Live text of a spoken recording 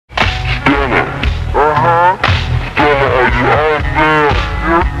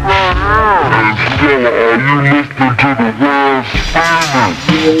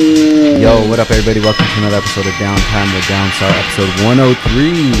everybody? Welcome to another episode of Downtime with Downstar, episode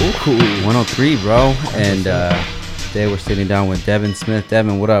 103. Ooh, 103, bro. And today we're sitting down with Devin Smith.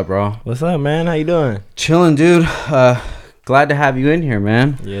 Devin, what up, bro? What's up, man? How you doing? Chilling, dude. Glad to have you in here,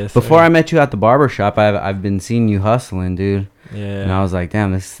 man. Yes. Before I met you at the barber shop, I've been seeing you hustling, dude. Yeah. And I was like,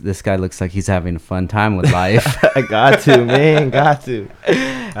 damn, this guy looks like he's having a fun time with life. I got to, man. Got to.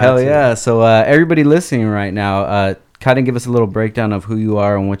 Hell yeah. So everybody listening right now, kind of give us a little breakdown of who you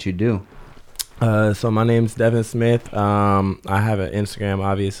are and what you do. So my name's Devin Smith. I have an Instagram,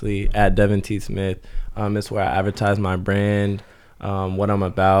 obviously, at Devin T. Smith. It's where I advertise my brand, what I'm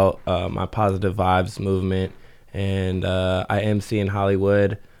about, my positive vibes movement. And I MC in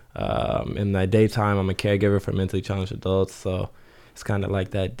Hollywood. In the daytime, I'm a caregiver for mentally challenged adults. So it's kind of like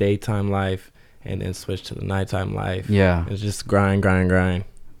that daytime life and then switch to the nighttime life. Yeah. It's just grind.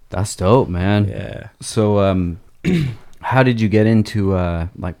 That's dope, man. Yeah. So how did you get into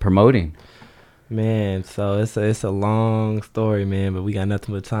like promoting? Man, so it's a long story, man, but we got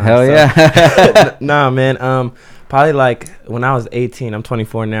nothing but time. Hell yeah. Nah, man. Probably like when I was 18, I'm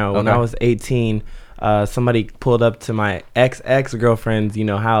 24 now. When I was 18, somebody pulled up to my ex-girlfriend's,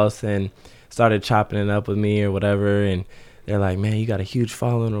 house and started chopping it up with me or whatever. And they're like, man, you got a huge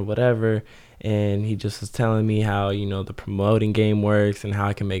following or whatever. And he just was telling me how, the promoting game works and how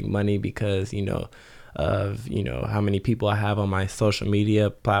I can make money because, of, how many people I have on my social media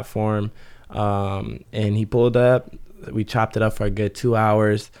platform. And he pulled up, we chopped it up for a good 2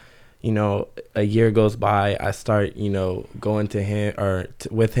 hours. A year goes by, I start, going to him or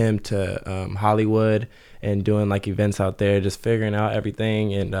with him to Hollywood and doing like events out there, just figuring out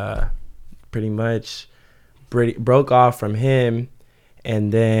everything. And pretty much broke off from him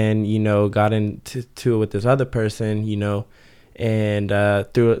and then, got into it with this other person, and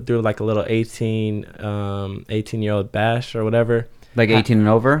through like a little 18-year-old bash or whatever. Like 18 and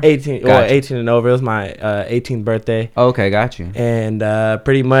over? 18 and over. It was my 18th birthday. Okay, got you. And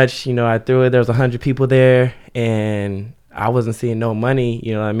pretty much, I threw it. There was 100 people there, and I wasn't seeing no money,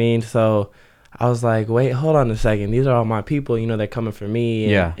 you know what I mean? So I was like, wait, hold on a second. These are all my people, they're coming for me.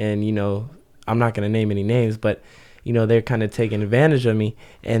 And, yeah. And, I'm not going to name any names, but, they're kind of taking advantage of me.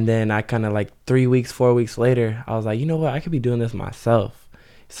 And then I kind of like 4 weeks later, I was like, you know what? I could be doing this myself.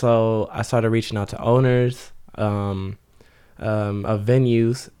 So I started reaching out to owners, of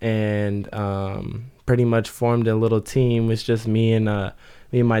venues and pretty much formed a little team. It's just me and my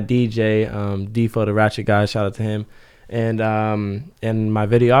DJ, Defo the Ratchet Guy, shout out to him, and my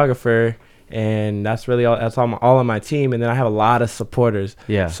videographer, and that's really all. That's all on my team. And then I have a lot of supporters.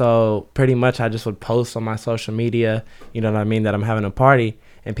 Yeah. So pretty much I just would post on my social media, that I'm having a party,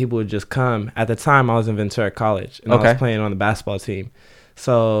 and people would just come. At the time, I was in Ventura College, and I was playing on the basketball team,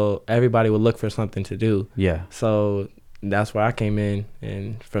 so everybody would look for something to do. Yeah. So that's where I came in,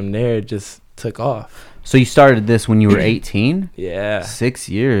 and from there it just took off. So you started this when you were 18? Yeah. 6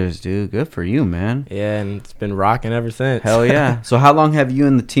 years, dude. Good for you, man. Yeah, and it's been rocking ever since. Hell yeah. So how long have you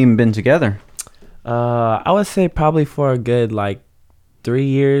and the team been together? I would say probably for a good 3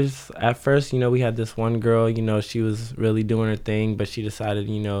 years. At first, we had this one girl, she was really doing her thing, but she decided,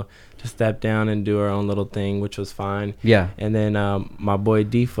 to step down and do her own little thing, which was fine. Yeah. And then my boy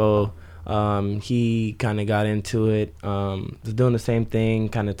Defo, he kind of got into it, was doing the same thing,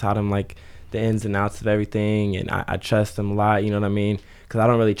 kind of taught him the ins and outs of everything, and I trust him a lot, you know what I mean, because I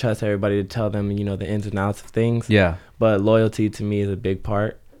don't really trust everybody to tell them, the ins and outs of things. Yeah. But loyalty to me is a big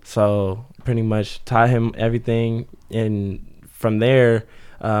part, so pretty much taught him everything, and from there,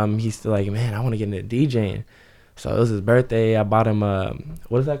 he's still like, man, I want to get into DJing. So it was his birthday. I bought him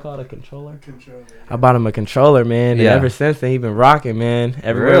what is that called? A controller? Controller. I bought him a controller, man. Yeah. And ever since then, he's been rocking, man.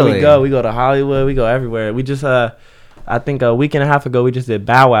 Everywhere we go to Hollywood, we go everywhere. We just, I think a week and a half ago, we just did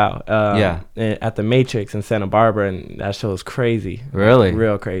Bow Wow at the Matrix in Santa Barbara, and that show was crazy. Really?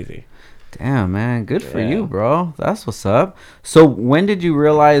 Real crazy. Damn, man. Good for you, bro. That's what's up. So when did you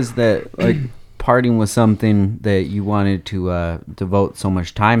realize that, partying was something that you wanted to devote so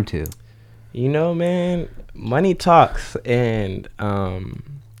much time to? Man, money talks, and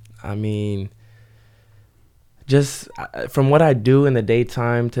just from what I do in the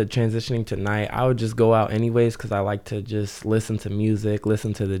daytime to transitioning to night, I would just go out anyways because I like to just listen to music,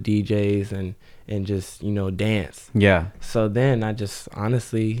 listen to the DJs, and just dance. Yeah. So then I just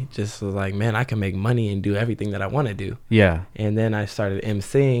honestly just was like, man, I can make money and do everything that I want to do. Yeah. And then I started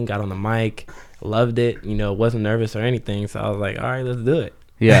emceeing, got on the mic, loved it, wasn't nervous or anything, so I was like, all right, let's do it.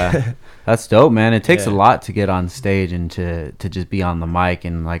 Yeah, that's dope, man. It takes a lot to get on stage and to just be on the mic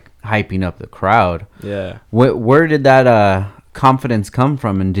and hyping up the crowd. Yeah. Where did that confidence come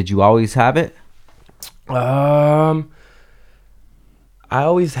from, and did you always have it? I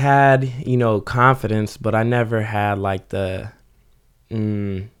always had, confidence, but I never had like the.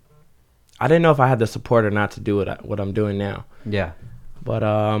 I didn't know if I had the support or not to do what I'm doing now. Yeah. But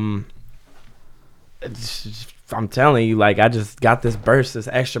I'm telling you, like, I just got this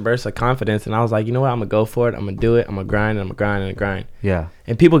extra burst of confidence, and I was like, you know what, I'm gonna go for it. I'm gonna do it. I'm gonna grind, and I'm gonna grind and grind. Yeah.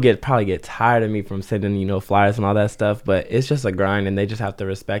 And people probably get tired of me from sending, flyers and all that stuff, but it's just a grind, and they just have to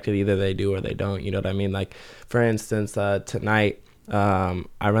respect it. Either they do or they don't. You know what I mean? Like, for instance, tonight, I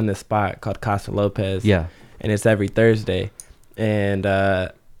run this spot called Casa Lopez. Yeah. And it's every Thursday, and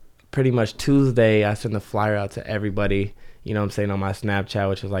pretty much Tuesday, I send the flyer out to everybody. You know what I'm saying, on my Snapchat,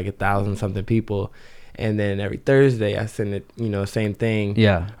 which is like 1,000 something people. And then every Thursday I send it, same thing.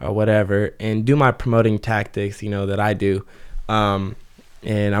 Yeah. Or whatever, and do my promoting tactics, that I do. And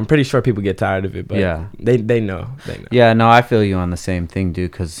I'm pretty sure people get tired of it, but yeah, they know. Yeah, no, I feel you on the same thing,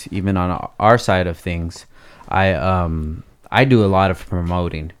 dude, because even on our side of things, I do a lot of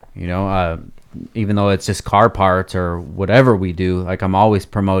promoting, even though it's just car parts or whatever we do, like I'm always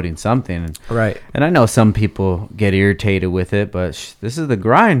promoting something. Right. And I know some people get irritated with it, but this is the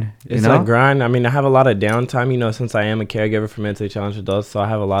grind. It's a grind. I mean, I have a lot of downtime, since I am a caregiver for mentally challenged adults. So I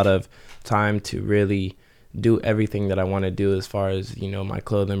have a lot of time to really do everything that I want to do as far as, my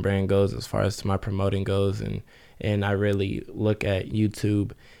clothing brand goes, as far as my promoting goes. And I really look at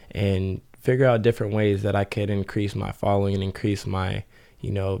YouTube and figure out different ways that I could increase my following and increase my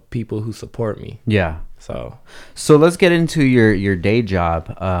people who support me. Yeah. So let's get into your day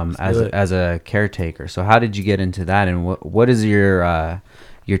job as a caretaker. So how did you get into that, and what is your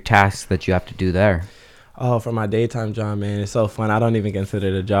tasks that you have to do there? Oh, for my daytime job, man, it's so fun. I don't even consider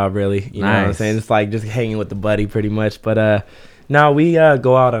it a job, really. You know what I'm saying? It's like just hanging with the buddy, pretty much. But no, we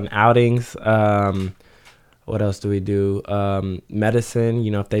go out on outings. What else do we do? Medicine.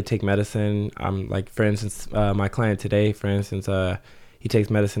 If they take medicine, like, for instance, my client today, for instance, he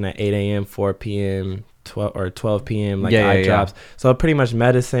takes medicine at 8 a.m., 4 p.m., 12 p.m., like eye drops. So pretty much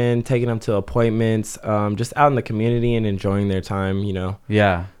medicine, taking them to appointments, just out in the community and enjoying their time,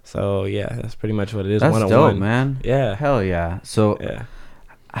 Yeah. So, yeah, that's pretty much what it is. That's one-on-one. dope, man. Yeah. Hell yeah. So yeah.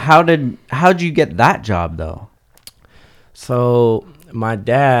 how'd you get that job, though? So my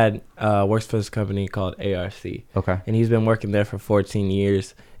dad works for this company called ARC. Okay. And he's been working there for 14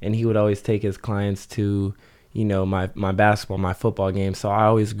 years. And he would always take his clients to my basketball, my football games. So I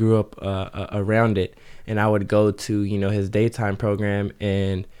always grew up around it, and I would go to, his daytime program,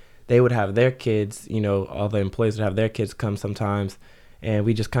 and they would have their kids, all the employees would have their kids come sometimes, and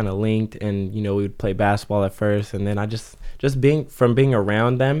we just kind of linked, and, we would play basketball at first, and then I just being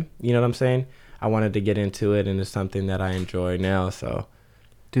around them, you know what I'm saying? I wanted to get into it, and it's something that I enjoy now, so.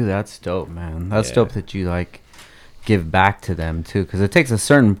 Dude, that's dope, man. That's dope that you, give back to them too, because it takes a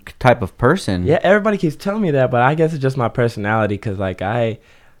certain type of person. Yeah, everybody keeps telling me that, but I guess it's just my personality, because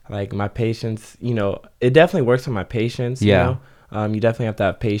my patience, it definitely works on my patience. You definitely have to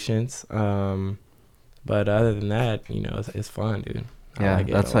have patience, but other than that, it's fun, dude. Yeah,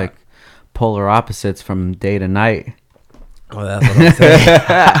 that's like polar opposites from day to night. Oh, that's what I'm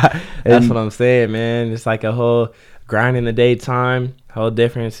saying. That's what I'm saying, man. It's like a whole grind in the daytime, whole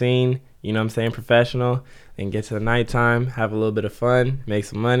different scene, you know what I'm saying, professional. And get to the nighttime, have a little bit of fun, make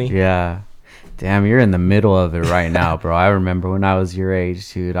some money. Yeah. Damn, you're in the middle of it right now, bro. I remember when I was your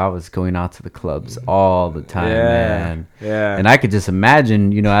age, dude, I was going out to the clubs all the time, man. Yeah. And I could just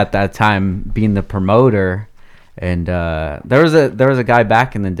imagine, at that time being the promoter. And there was a guy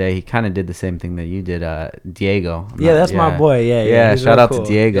back in the day, he kind of did the same thing that you did, Diego. That's my boy. Yeah. Shout out to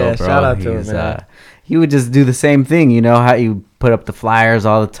Diego, bro. Shout out to him, man. He would just do the same thing, how you put up the flyers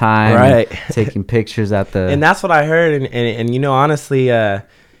all the time, right? Taking pictures at the. And that's what I heard, and honestly,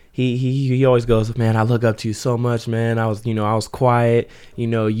 he always goes, man, I look up to you so much, man. I was quiet,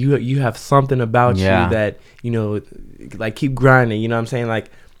 you have something about you that like, keep grinding, you know what I'm saying?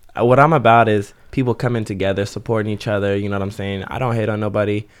 Like, what I'm about is people coming together, supporting each other, you know what I'm saying? I don't hate on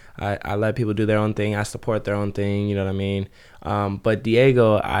nobody. I let people do their own thing. I support their own thing, you know what I mean? But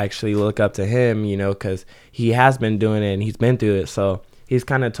Diego, I actually look up to him, because he has been doing it and he's been through it. So he's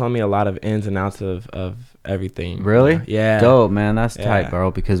kind of told me a lot of ins and outs of everything. Really? Yeah. Dope, man. That's tight, bro.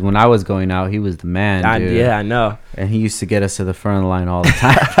 Because when I was going out, he was the man, dude. Yeah, I know. And he used to get us to the front of the line all the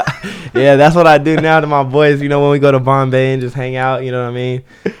time. Yeah, that's what I do now to my boys. When we go to Bombay and just hang out, you know what I mean?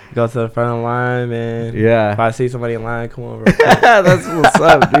 Go to the front of the line, man. Yeah. If I see somebody in line, come on, bro. That's what's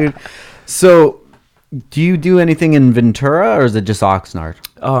up, dude. So, do you do anything in Ventura, or is it just Oxnard?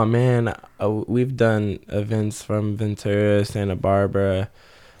 Oh, man. We've done events from Ventura, Santa Barbara,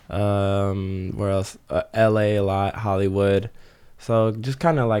 where else? LA a lot, Hollywood. So just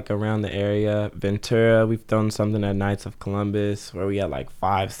kind of like around the area. Ventura, we've done something at Knights of Columbus where we had like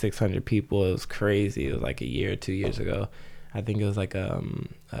 500-600 people. It was crazy. It was like a year or 2 years ago. I think it was like a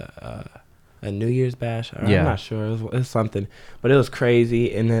New Year's bash. Or I'm not sure. It was something, but it was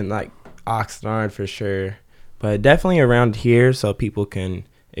crazy. And then like Oxnard for sure, but definitely around here so people can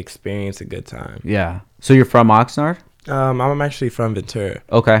experience a good time. Yeah. So you're from Oxnard? I'm actually from Ventura.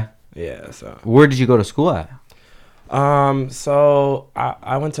 Okay. Yeah. So where did you go to school at? So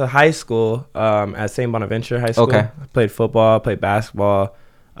I went to high school at St. Bonaventure High School. Okay. I played football, played basketball,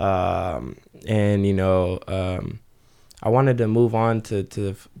 and I wanted to move on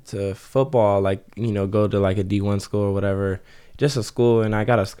to football, like go to like a D1 school or whatever, just a school. And I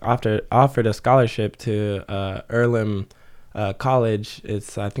got offered a scholarship to Earlham College. I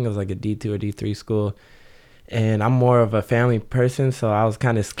think it was like a D2 or D3 school. And I'm more of a family person, so I was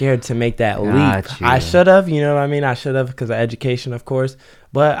kind of scared to make that leap. I should have, I should have because of education, of course.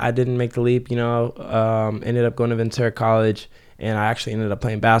 But I didn't make the leap, ended up going to Ventura College, and I actually ended up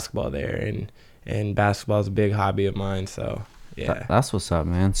playing basketball there. And basketball is a big hobby of mine, so yeah. That's what's up,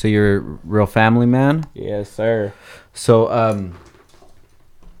 man. So you're a real family man? Yes, sir. So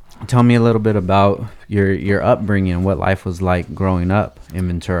tell me a little bit about your upbringing, what life was like growing up in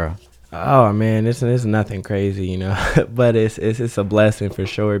Ventura. Oh man, it's nothing crazy, but it's a blessing for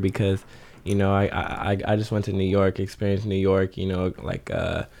sure because, I just went to New York, experienced New York, like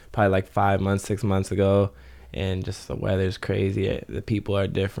probably like 5 months, 6 months ago, and just the weather's crazy, the people are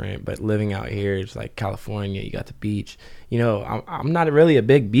different, but living out here, it's like California, you got the beach, I'm not really a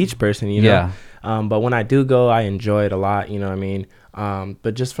big beach person, Yeah. But when I do go, I enjoy it a lot,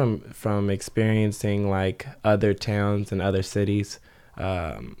 but just from experiencing like other towns and other cities,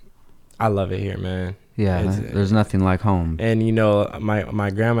 I love it here, man. Yeah, there's nothing like home. And, my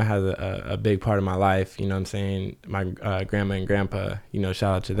grandma has a big part of my life, you know what I'm saying? My grandma and grandpa, shout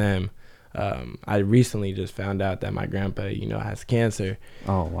out to them. I recently just found out that my grandpa, has cancer.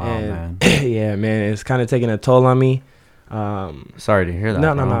 Oh, wow, man. Yeah, man, it's kind of taking a toll on me. Sorry to hear that.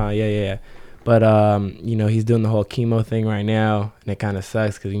 No, yeah. But, he's doing the whole chemo thing right now, and it kind of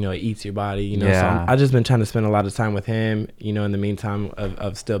sucks because, it eats your body, Yeah. So I've just been trying to spend a lot of time with him, in the meantime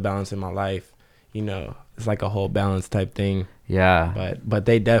of still balancing my life, it's like a whole balance type thing. Yeah. But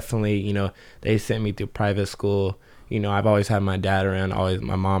they definitely, they sent me through private school. I've always had my dad around, always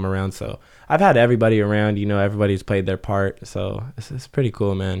my mom around. So I've had everybody around, everybody's played their part. So it's pretty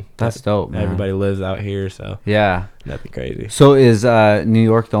cool, man. That's dope, man. Everybody lives out here, so yeah, nothing crazy. So is New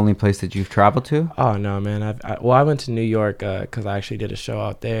York the only place that you've traveled to? Oh, no, man. I went to New York because I actually did a show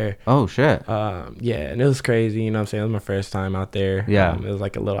out there. Oh, shit. Yeah, and it was crazy, I'm saying? It was my first time out there. Yeah. It was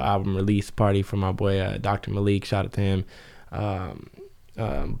like a little album release party for my boy, Dr. Malik. Shout out to him.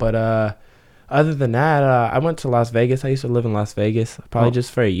 Other than that, I went to Las Vegas. I used to live in Las Vegas, probably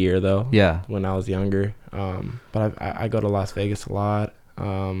just for a year, though. Yeah. When I was younger. But I go to Las Vegas a lot.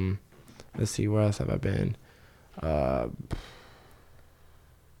 Let's see, where else have I been?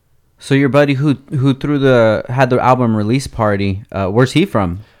 So your buddy who had the album release party, where's he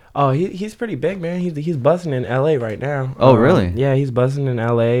from? Oh, he's pretty big, man. He's buzzing in LA right now. Oh, really? Yeah, he's buzzing in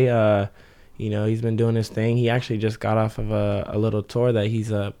LA. He's been doing his thing. He actually just got off of a little tour that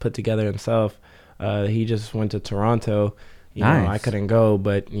he's put together himself. He just went to Toronto. Nice. I couldn't go,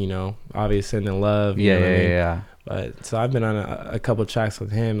 but obviously sending love. Yeah. But so I've been on a couple tracks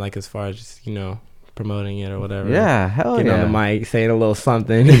with him, like as far as just promoting it or whatever. Yeah, hell Getting yeah. on the mic, saying a little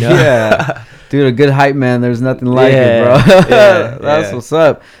something. Yeah, dude, a good hype man. There's nothing like it, bro. That's what's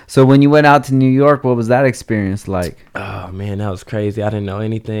up. So when you went out to New York, what was that experience like? Oh man, that was crazy. I didn't know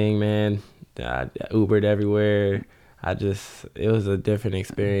anything, man. I Ubered everywhere. It was a different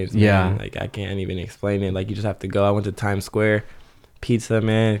experience, man. Yeah. Like, I can't even explain it. Like, you just have to go. I went to Times Square. Pizza,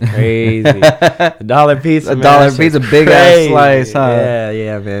 man. Crazy. $1 pizza, man. $1 pizza, big ass slice, huh?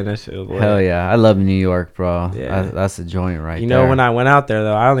 Yeah, man. That shit was lit. Hell yeah. I love New York, bro. Yeah. That's a joint right there. When I went out there,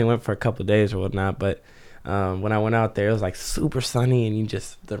 though, I only went for a couple of days or whatnot, but when I went out there, it was like super sunny and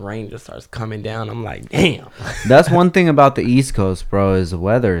the rain just starts coming down. I'm like, damn. That's one thing about the East Coast, bro, is the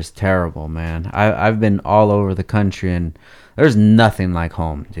weather is terrible, man. I've been all over the country and there's nothing like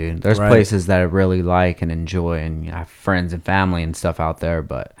home, dude. There's places that I really like and enjoy, and I have friends and family and stuff out there,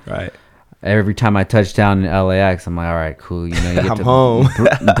 but every time I touch down in LAX, I'm like, all right, cool. You get I'm to home.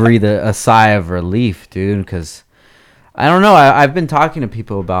 breathe a sigh of relief, dude, because I don't know. I've been talking to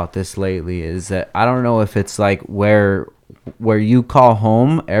people about this lately, is that I don't know if it's like where you call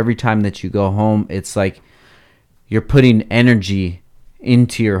home, every time that you go home, it's like you're putting energy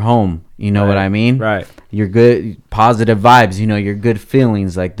into your home. You know what I mean? Right. Your good positive vibes, your good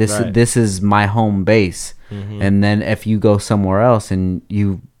feelings. Like this is my home base. And then if you go somewhere else and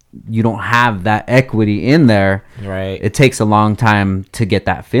you don't have that equity in there, right, it takes a long time to get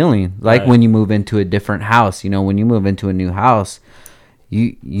that feeling. Like when you move into a different house, when you move into a new house,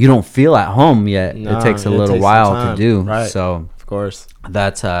 you don't feel at home yet. No, it takes a little while to do. Right. So of course,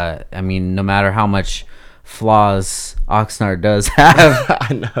 that's no matter how much flaws Oxnard does have,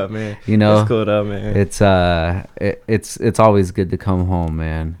 I know, man. It's cool though, man. It's always good to come home,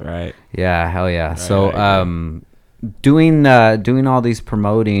 man. Right. Yeah, hell yeah. Right, So doing all these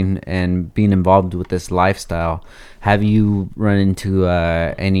promoting and being involved with this lifestyle, have you run into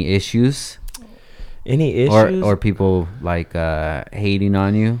any issues? Any issues? Or people like hating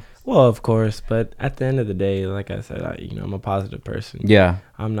on you? Well, of course, but at the end of the day, like I said, I'm a positive person. Yeah.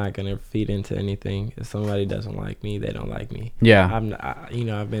 I'm not gonna feed into anything. If somebody doesn't like me, they don't like me. Yeah.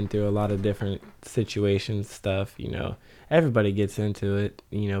 I've been through a lot of different situations, stuff. Everybody gets into it.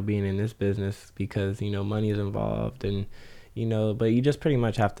 Being in this business because money is involved, and but you just pretty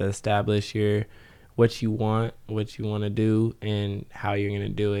much have to establish what you want to do, and how you're gonna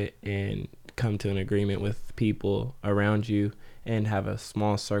do it, and come to an agreement with people around you, and have a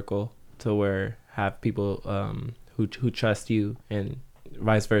small circle to where have people who trust you, and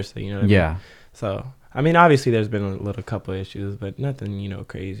vice versa. You know what I mean? Yeah. So obviously there's been a little couple issues, but nothing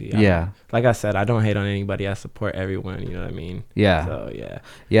crazy. Like I said, I don't hate on anybody. I support everyone. You know what I mean? Yeah. So yeah.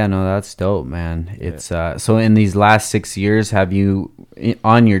 Yeah. No, that's dope, man. Yeah. It's so in these last 6 years, have you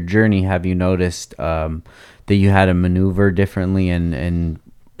on your journey noticed that you had to maneuver differently and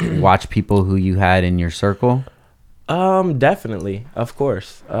watch people who you had in your circle? Definitely, of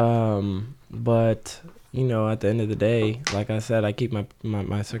course. But at the end of the day, like I said, I keep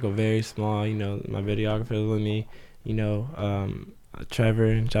my circle very small. My videographer is with me. Trevor,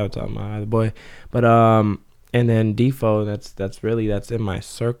 and shout out to my other boy. But and then Defo, that's in my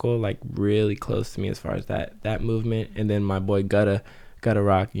circle, like really close to me as far as that movement. And then my boy Gutta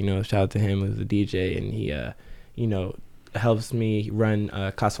Rock, shout out to him, who's a DJ, and he helps me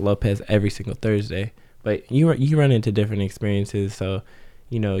run Casa Lopez every single Thursday. But you run into different experiences, so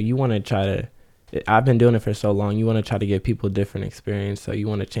you want to try to. I've been doing it for so long. You want to try to give people a different experience, so you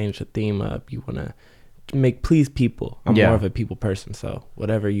want to change the theme up. You want to please people. I'm more of a people person, so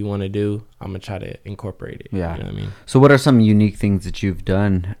whatever you want to do, I'm gonna try to incorporate it. Yeah, you know what I mean. So, what are some unique things that you've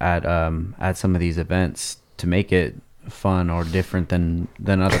done at some of these events to make it fun or different than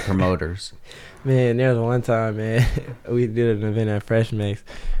other promoters? Man, there was one time, man, we did an event at Fresh Mix.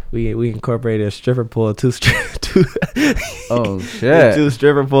 We incorporated a stripper pole, two oh shit, 2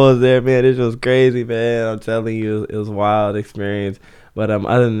 stripper poles there, man. This was crazy, man. I'm telling you, it was a wild experience. But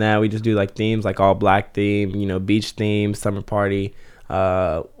other than that, we just do like themes, like all black theme, beach theme, summer party.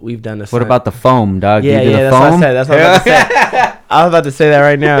 We've done this. What about the foam, dog? Yeah, that's foam? what I said. That's what I was about to say. I was about to say that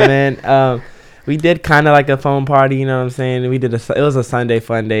right now, man. We did kind of like a foam party, you know what I'm saying? We did it was a Sunday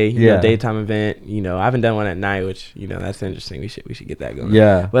fun day, you know, daytime event. I haven't done one at night, which, that's interesting. We should get that going.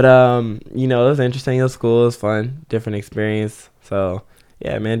 Yeah. But it was interesting. It was cool. It was fun. Different experience. So,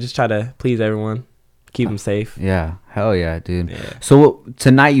 yeah, man, just try to please everyone. Keep them safe. Yeah. Hell yeah, dude. Yeah. So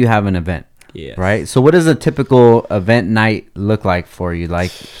tonight you have an event. Yes. Right? So what does a typical event night look like for you?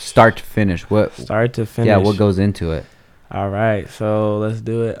 Like start to finish? Start to finish. Yeah, what goes into it? All right. So let's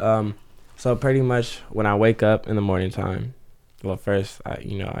do it. So pretty much when I wake up in the morning time, well, first, I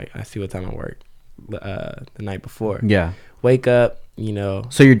see what time I work the night before. Yeah. Wake up,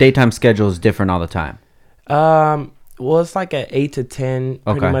 So your daytime schedule is different all the time? Well, it's like at 8 to 10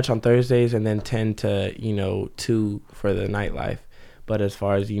 pretty Okay. much on Thursdays, and then 10 to, 2 for the nightlife. But as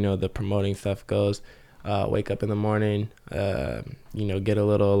far as, the promoting stuff goes, wake up in the morning, get a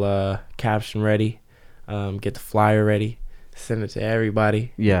little caption ready, get the flyer ready, send it to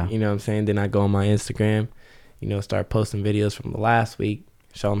everybody. Yeah. You know what I'm saying? Then I go on my Instagram, start posting videos from the last week,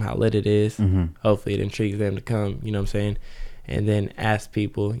 show them how lit it is. Mm-hmm. Hopefully it intrigues them to come, you know what I'm saying? And then ask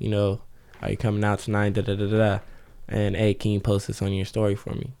people, are you coming out tonight? Da-da-da-da-da. And, hey, can you post this on your story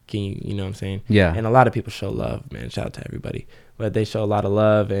for me? Can you, you know what I'm saying? Yeah. And a lot of people show love, man. Shout out to everybody. But they show a lot of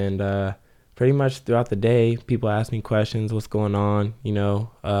love, and pretty much throughout the day, people ask me questions, what's going on,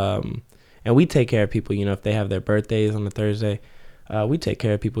 and we take care of people, if they have their birthdays on a Thursday, we take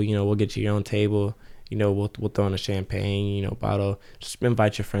care of people, we'll get you your own table, we'll throw in a champagne, bottle, just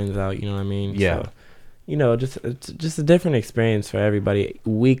invite your friends out, you know what I mean? Yeah. So, just a different experience for everybody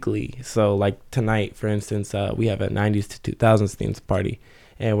weekly. So like tonight, for instance, we have a 90s to 2000s themed party,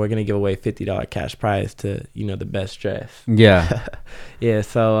 and we're going to give away $50 cash prize to, the best dress. Yeah. Yeah.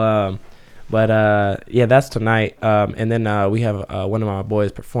 So, that's tonight. And then we have one of my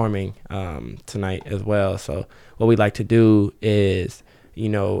boys performing tonight as well. So what we like to do is, you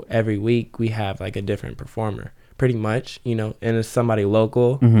know, every week we have like a different performer, pretty much, you know, and it's somebody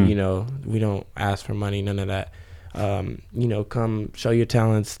local. You know, we don't ask for money, none of that. You know, come show your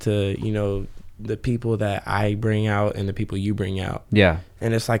talents to, you know, the people that I bring out and the people you bring out. Yeah.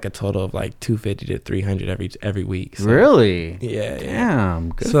 And it's like a total of like 250 to 300 every week. So, really? Yeah. Damn.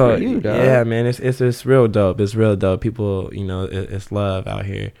 Good So for you, dog. yeah, man, it's real dope. It's real dope. People, you know, it's love out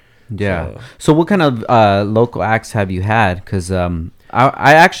here. Yeah. So what kind of local acts have you had? Because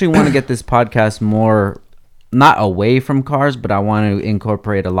I actually want to get this podcast more, not away from cars, but I want to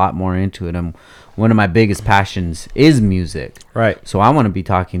incorporate a lot more into it. And one of my biggest passions is music. Right. So I want to be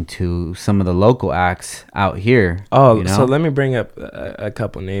talking to some of the local acts out here. Oh, you know? So let me bring up a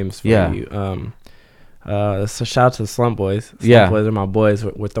couple names for you. So shout out to the Slump Boys. Slump Boys are my boys.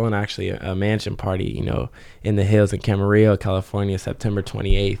 We're throwing actually a mansion party, you know, in the hills in Camarillo, California, September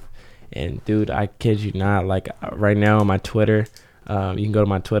 28th. And dude, I kid you not, like right now on my Twitter, you can go to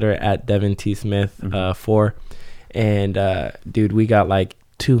my Twitter at Devin T Smith 4, and dude, we got like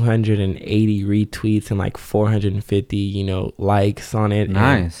 280 retweets and like 450, you know, likes on it.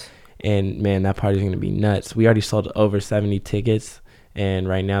 Nice. And man, that party's gonna be nuts. We already sold over 70 tickets, and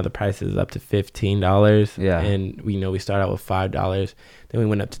right now the price is up to $15. Yeah. And we know we started out with $5, then we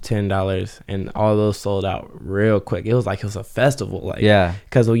went up to $10, and all those sold out real quick. It was like it was a festival, like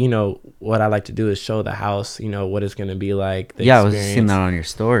because you know what I like to do is show the house, you know, what it's gonna be like. The experience. I was seeing that on your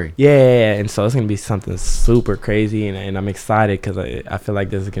story. Yeah, and so it's gonna be something super crazy, and I'm excited because I feel like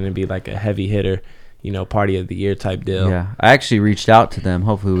this is gonna be like a heavy hitter, you know, party of the year type deal. Yeah, I actually reached out to them.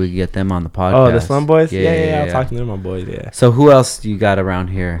 Hopefully we can get them on the podcast. Oh, the Slum Boys? Yeah. I'll talk to them, my boys. Yeah. So who else do you got around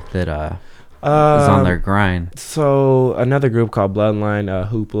here that is on their grind? So another group called Bloodline,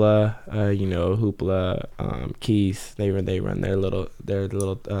 Hoopla. You know, Hoopla, Keys. They run their little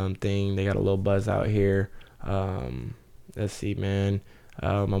thing. They got a little buzz out here. Let's see, man.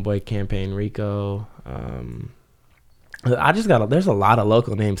 My boy Campaign Rico. There's a lot of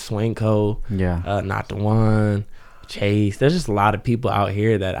local names. Swingco. Yeah. Not the One. Chase. There's just a lot of people out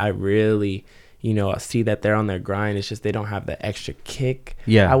here that I really, you know, see that they're on their grind. It's just they don't have the extra kick.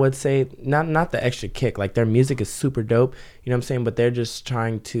 Yeah. I would say not the extra kick. Like their music is super dope. You know what I'm saying? But they're just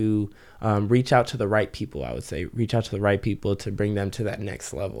trying to reach out to the right people. I would say reach out to the right people to bring them to that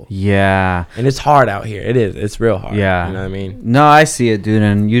next level. Yeah. And it's hard out here. It is. It's real hard. Yeah. You know what I mean? No, I see it, dude.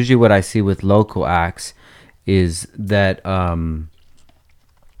 And usually what I see with local acts is that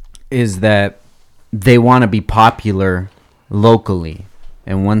they want to be popular locally,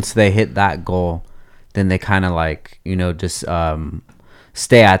 and once they hit that goal, then they kind of like, you know, just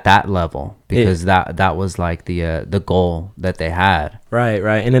stay at that level because that was like the goal that they had. Right.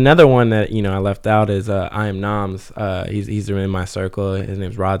 And another one that, you know, I left out is I Am Noms. He's in my circle. His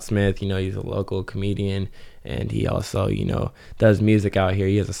name's Rod Smith. You know, he's a local comedian, and he also, you know, does music out here.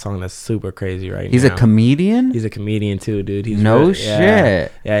 He has a song that's super crazy right now. He's a comedian? He's a comedian too, dude. He's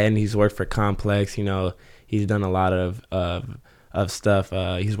shit. Yeah, and he's worked for Complex. You know, he's done a lot of stuff.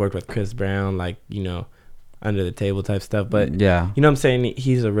 He's worked with Chris Brown, like, you know, under the table type stuff. But yeah, you know what I'm saying?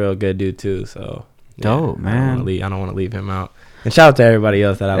 He's a real good dude too. So dope, man. I don't want to leave him out. And shout out to everybody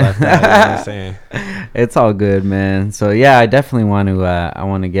else that I left out. You know what I'm saying? It's all good, man. So yeah, I definitely want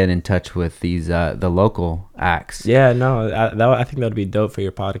to get in touch with these the local acts. Yeah, no, I think that would be dope for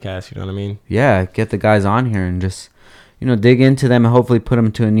your podcast. You know what I mean? Yeah, get the guys on here and just, you know, dig into them and hopefully put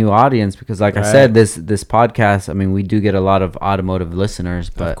them to a new audience, because like I said, this podcast, I mean, we do get a lot of automotive listeners,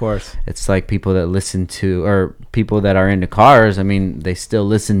 but of course it's like people that listen to, or people that are into cars. I mean, they still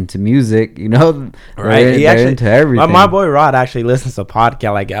listen to music, you know, right? They're into everything. My boy Rod actually listens to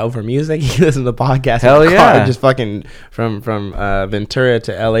podcast, like over music. He listens to podcasts. Hell in the car, just fucking from Ventura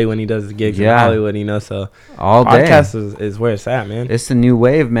to LA when he does the gigs in Hollywood, you know. So all day podcast is where it's at, man. It's the new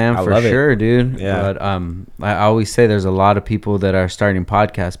wave, man. I for sure, dude. Yeah. But I always say there's a lot of people that are starting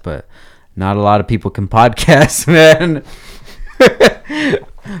podcasts, but not a lot of people can podcast, man.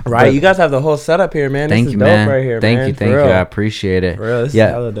 Right, but you guys have the whole setup here, man. Thank this you, is man. Dope right here, thank man. you. I appreciate it. For real, this is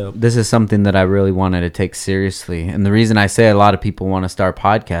hella dope. This is something that I really wanted to take seriously, and the reason I say a lot of people want to start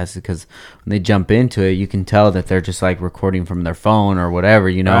podcasts is because when they jump into it, you can tell that they're just like recording from their phone or whatever,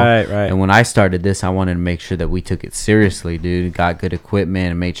 you know. Right. And when I started this, I wanted to make sure that we took it seriously, dude. Got good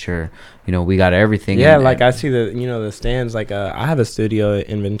equipment and made sure, you know, we got everything. Yeah, like I see the stands. Like I have a studio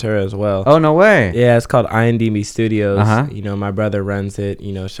in Ventura as well. Oh, no way. Yeah, it's called INDB Studios. You know, my brother runs it.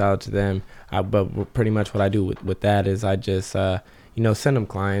 You know, shout out to them. But pretty much what I do with that is I just send them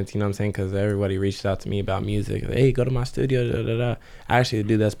clients, you know what I'm saying? Because everybody reached out to me about music. Hey, go to my studio, da, da, da. Actually, the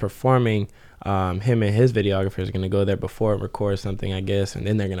dude that's performing, him and his videographer is going to go there before and record something, I guess, and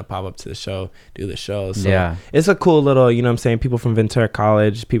then they're going to pop up to the show, do the show. So it's a cool little, you know what I'm saying, people from Ventura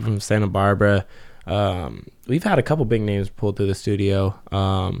College, people from Santa Barbara. We've had a couple big names pull through the studio.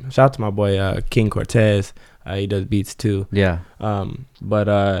 Shout out to my boy King Cortez. He does beats too. Yeah.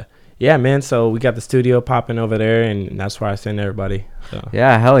 Yeah, man. So we got the studio popping over there, and that's where I send everybody. So.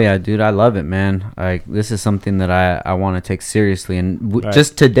 Yeah, hell yeah, dude. I love it, man. Like, this is something that I want to take seriously. And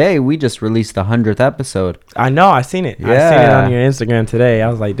just today, we just released the 100th episode. I know. I seen it. Yeah. I seen it on your Instagram today. I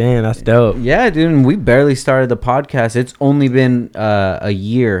was like, damn, that's dope. Yeah, dude. And we barely started the podcast. It's only been a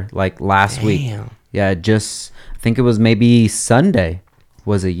year, like last week. Yeah, I think it was maybe Sunday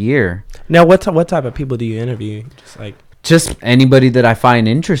was a year. Now, what type of people do you interview? Just anybody that I find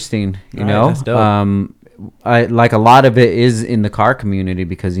interesting, you know. That's dope. I like a lot of it is in the car community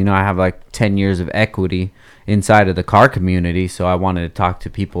because I have like 10 years of equity inside of the car community, so I wanted to talk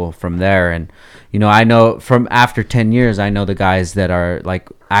to people from there. And I know from after 10 years, I know the guys that are like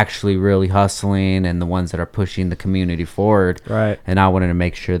actually really hustling and the ones that are pushing the community forward. Right. And I wanted to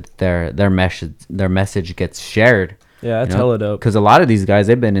make sure that their message gets shared. Yeah, that's hella dope. Because a lot of these guys,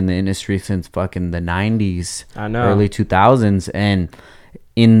 they've been in the industry since fucking the 90s. I know. Early 2000s. And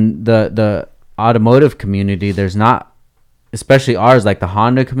in the automotive community, there's not, especially ours, like the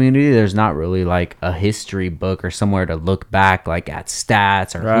Honda community, there's not really like a history book or somewhere to look back like at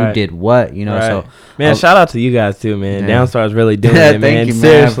stats or who did what, So, man, shout out to you guys too, man. Yeah. Downstar's really doing it, man. Thank you,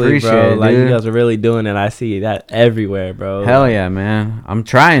 man. Seriously, bro. Like, you guys are really doing it. I see that everywhere, bro. Hell yeah, man. I'm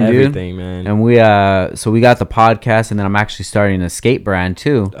trying, everything, man. And we so we got the podcast, and then I'm actually starting a skate brand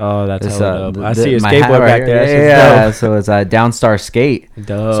too. Oh, that's hella dope. I see your skateboard back there. Yeah, so it's Downstar Skate.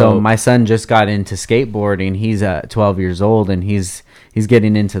 Dope. So my son just got into skateboarding. He's 12 years old, and he's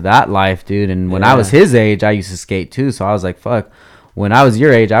getting into that life, dude. And when I was his age, I used to skate too. So I was like, fuck. When I was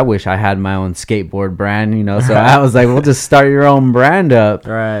your age, I wish I had my own skateboard brand, So I was like, we'll just start your own brand up.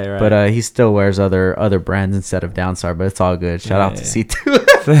 Right. But he still wears other brands instead of Downstar, but it's all good. Shout out to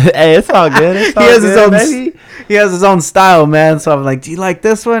C2. Hey, it's all good. It's all his own, baby. He has his own style, man. So I'm like, do you like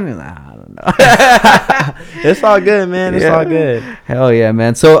this one? Nah, I don't know. It's all good, man. It's all good. Hell yeah,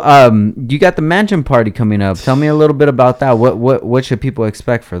 man. So you got the mansion party coming up. Tell me a little bit about that. What should people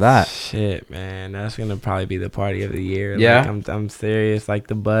expect for that? Shit, man. That's gonna probably be the party of the year. Yeah. Like, I'm serious. Like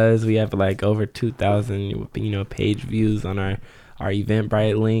the buzz, we have like over 2,000 page views on our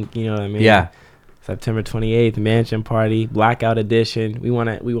Eventbrite link. You know what I mean? Yeah. September 28th, mansion party, blackout edition. We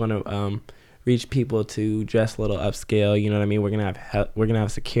wanna reach people to dress a little upscale. You know what I mean? We're gonna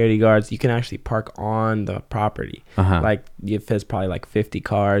have security guards. You can actually park on the property. Like it fits probably like 50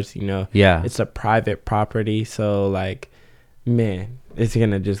 cars. Yeah. It's a private property, so like, man, it's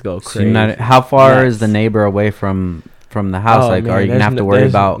gonna just go crazy. So how far is the neighbor away from the house? Are you gonna have to worry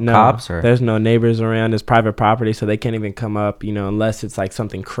about cops? Or there's no neighbors around. It's private property, so they can't even come up, unless it's like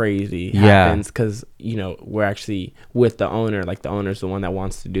something crazy happens, because we're actually with the owner. Like the owner's the one that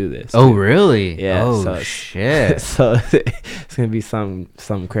wants to do this. Oh, really? Yeah. Oh, shit. So it's gonna be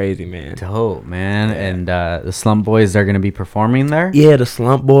something crazy, man. Dope, man. Yeah. And the Slump Boys are gonna be performing there. Yeah, the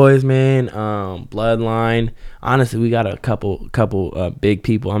Slump Boys, man. Bloodline. Honestly, we got a couple big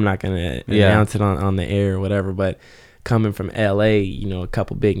people. I'm not gonna announce it on the air or whatever, but coming from LA, a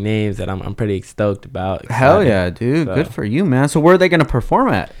couple big names that I'm pretty stoked about. Excited. Hell yeah, dude. So, good for you, man. So where are they going to perform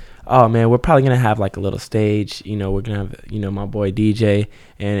at? Oh, man, we're probably going to have like a little stage. We're going to have, my boy DJ,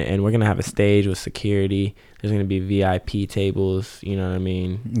 and we're going to have a stage with security. There's going to be VIP tables, you know what I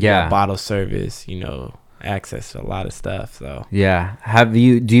mean? Yeah. Bottle service, access to a lot of stuff. So yeah. Do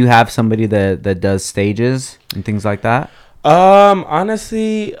you have somebody that does stages and things like that?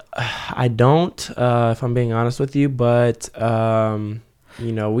 Honestly, I don't, if I'm being honest with you, but, I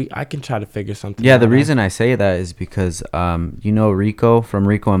can try to figure something out. Yeah, the reason I say that is because, Rico from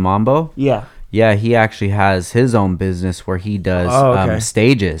Rico and Mambo? Yeah. Yeah, he actually has his own business where he does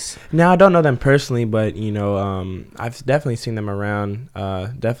stages. Now, I don't know them personally, but, I've definitely seen them around.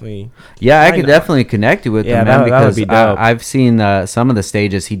 Definitely. Yeah, I could definitely connect you with them, man, because that would be dope. I've seen some of the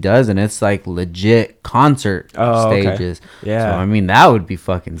stages he does, and it's like legit concert stages. Okay. Yeah. So, I mean, that would be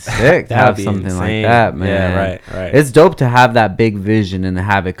fucking sick to have something insane. Like that, man. Yeah, right. It's dope to have that big vision and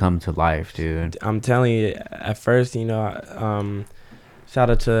have it come to life, dude. I'm telling you, at first, shout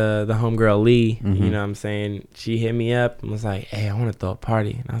out to the homegirl Lee, you know what I'm saying? She hit me up and was like, hey, I want to throw a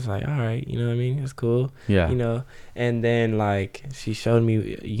party. And I was like, all right, you know what I mean? It's cool. Yeah. And then, like, she showed me,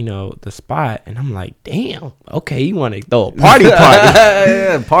 the spot. And I'm like, damn, okay, you want to throw a party?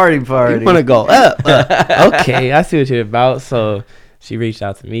 Yeah, party. You want to go up. Okay, I see what you're about. So she reached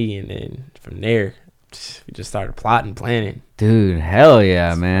out to me, and then from there, we just started plotting, planning. Dude, hell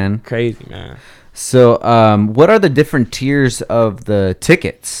yeah, man. Crazy, man. So, what are the different tiers of the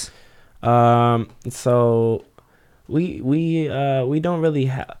tickets? So we don't really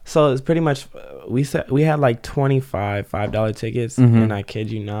have. So it's pretty much we had like $5 tickets, and I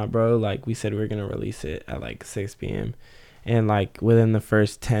kid you not, bro. Like we said, we were gonna release it at like 6 p.m. and like within the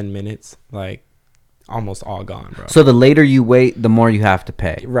first 10 minutes, like almost all gone, bro. So the later you wait, the more you have to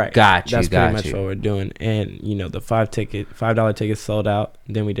pay. Right. Got you. That's pretty much what we're doing. And you know, the $5 tickets sold out.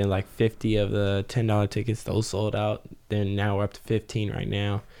 Then we did like 50 of the $10 tickets. Those sold out. Then now we're up to 15 right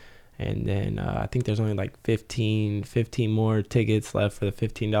now. And then I think there's only like 15 more tickets left for the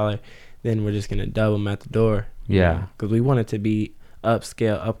 $15. Then we're just gonna double them at the door. Yeah. Because we want it to be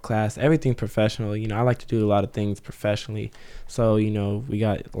upscale, up class, everything professional. You know, I like to do a lot of things professionally. So, you know, we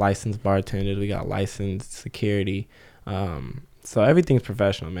got licensed bartenders, we got licensed security. So everything's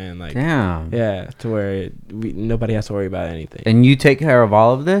professional, man. Like, damn. Yeah, to where nobody has to worry about anything. And you take care of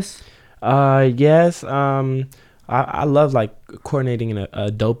all of this? Yes. I love like coordinating a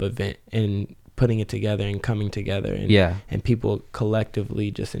dope event and putting it together and coming together and people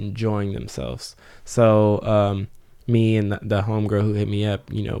collectively just enjoying themselves. So, me and the homegirl who hit me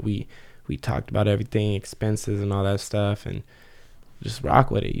up, you know, we talked about everything, expenses and all that stuff, and just rock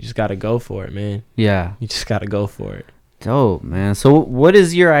with it. You just got to go for it, man. Yeah. You just got to go for it. Dope, man. So what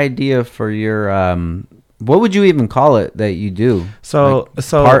is your idea for your, what would you even call it that you do? So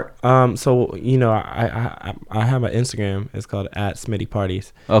you know, I have an Instagram. It's called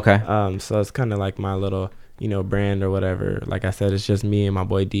 @SmittyParties. Okay. So it's kind of like my little, you know, brand or whatever. Like I said, it's just me and my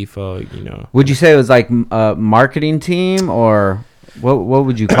boy Defo, you know. Would you say it was like a marketing team, or what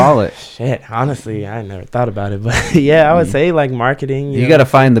would you call it? Shit, honestly, I never thought about it, but yeah, I would say like marketing. You got to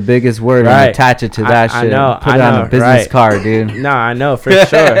find the biggest word and attach it to that shit. I know. Put it on a business card, dude. No, I know for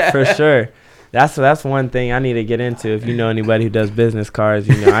sure, for sure. That's one thing I need to get into. If you know anybody who does business cards,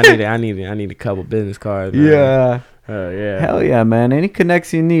 you know, I need a couple business cards, man. Yeah. Yeah. Hell yeah, man. Any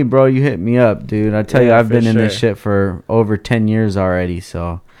connects you need, bro, you hit me up, dude. I tell you, I've been in this shit for over 10 years already,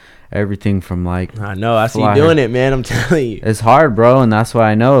 so everything from like, I know, I see you doing it, man. I'm telling you, it's hard, bro, and that's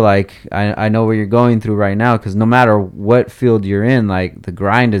why I know, like, I know what you're going through right now, because no matter what field you're in, like, the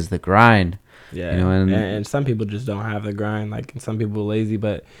grind is the grind. Yeah, you know, and some people just don't have the grind. Like, and some people are lazy,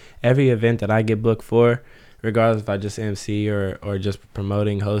 but every event that I get booked for, regardless if I just MC or just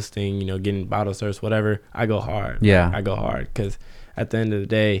promoting, hosting, you know, getting bottle service, whatever, I go hard. Yeah. I go hard because at the end of the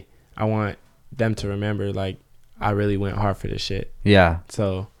day, I want them to remember, like, I really went hard for this shit. Yeah.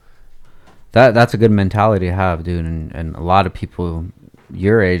 So that's a good mentality to have, dude. And a lot of people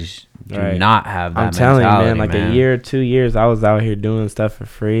your age do not have that mentality. I'm telling you, man, like a year or 2 years, I was out here doing stuff for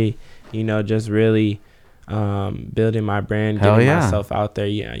free, you know, just really building my brand, getting myself out there.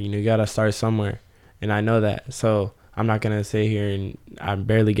 Yeah, you know, you got to start somewhere. And I know that. So I'm not going to sit here and I'm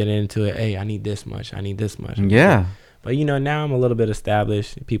barely getting into it. Hey, I need this much. Yeah. But, you know, now I'm a little bit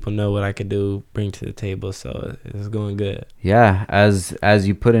established. People know what I could do, bring to the table. So it's going good. Yeah. As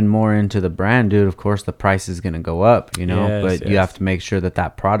you put in more into the brand, dude, of course, the price is going to go up, you know. But you have to make sure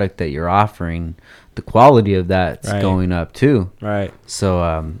that product that you're offering, the quality of that's going up too. Right. So,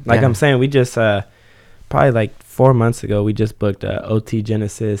 I'm saying, we just probably like 4 months ago, we just booked OT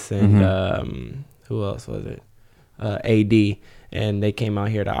Genesis and who else was it? AD. And they came out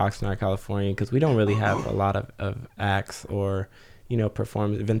here to Oxnard, California, because we don't really have a lot of acts or, you know,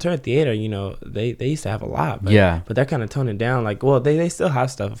 performance. Ventura Theater, you know, they used to have a lot. But, but they're kind of toning it down. Like, well, they still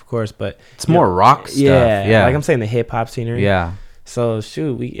have stuff, of course, but it's more rock stuff. Yeah. Like I'm saying, the hip hop scenery. Yeah. So,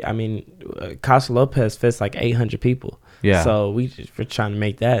 Casa Lopez fits like 800 people. Yeah. So we're trying to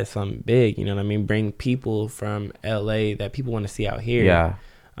make that something big, you know what I mean? Bring people from LA that people want to see out here. Yeah.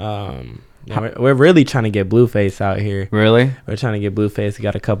 We're really trying to get Blueface out here. Really? We're trying to get Blueface. We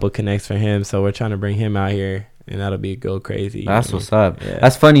got a couple connects for him, so we're trying to bring him out here, and that'll be go crazy. That's what's up. Yeah.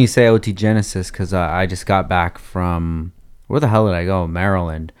 That's funny you say OT Genesis, because I just got back from, where the hell did I go?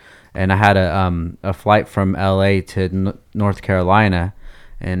 Maryland. And I had a flight from LA to North Carolina,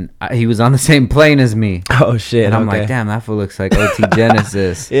 and he was on the same plane as me. Oh shit! And I'm like, damn, that fool looks like OT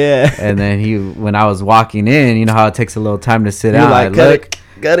Genesis. Yeah. And then when I was walking in, you know how it takes a little time to sit down. Like,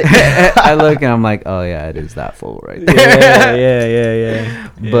 got it. I look and I'm like, oh yeah, it is that fool right there. Yeah.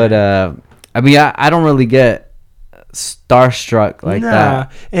 But I mean, I don't really get starstruck like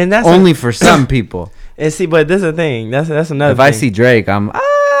that. And that's only for some people. And see, but this is the thing. That's another. If thing. I see Drake, I'm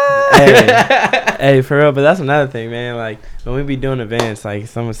Hey, for real. But that's another thing, man. Like when we be doing events, like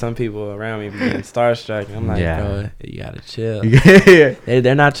some people around me be getting starstruck, and I'm like, bro, you gotta chill.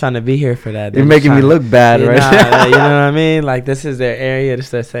 They're not trying to be here for that. You're making me look bad, right? You know what I mean? Like this is their area, this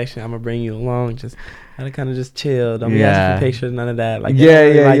is their section. I'm gonna bring you along. Just gotta kind of just chill. Don't be asking for pictures, none of that. Like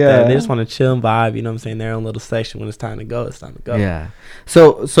that. They just want to chill and vibe. You know what I'm saying? Their own little section. When it's time to go, it's time to go. Yeah.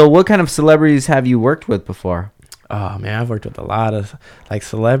 So what kind of celebrities have you worked with before? Oh man, I've worked with a lot of like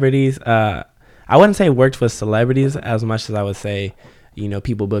celebrities. I wouldn't say worked with celebrities as much as I would say, you know,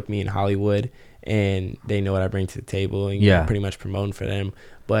 people book me in Hollywood and they know what I bring to the table and I'm pretty much promoting for them.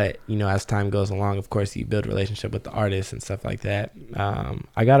 But, you know, as time goes along, of course, you build a relationship with the artists and stuff like that.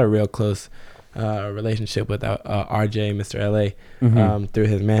 I got a real close relationship with RJ, Mr. LA, through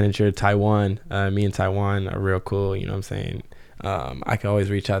his manager, Taiwan. Me and Taiwan are real cool, you know what I'm saying? I can always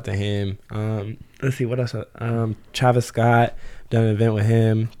reach out to him. Let's see, what else? Travis Scott, done an event with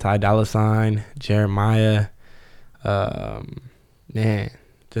him. Ty Dolla $ign, Jeremiah. Man,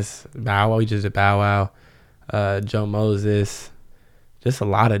 just Bow Wow. We just did Bow Wow. Joe Moses. Just a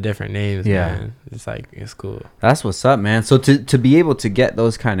lot of different names, man. It's like, it's cool. That's what's up, man. So to be able to get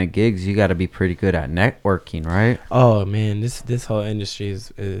those kind of gigs, you got to be pretty good at networking, right? Oh, man, this whole industry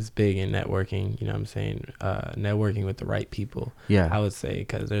is big in networking, you know what I'm saying? Networking with the right people, I would say,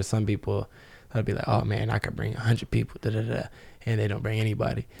 because there's some people that'll be like, oh, man, I could bring 100 people, and they don't bring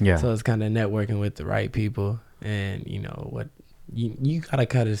anybody. So it's kind of networking with the right people and, you know, what you gotta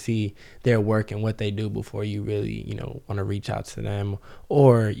kind of see their work and what they do before you really, you know, want to reach out to them,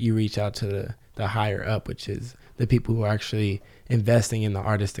 or you reach out to the higher up, which is the people who are actually investing in the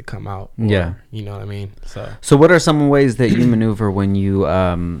artist to come out. Or, you know what I mean? So what are some ways that you maneuver when you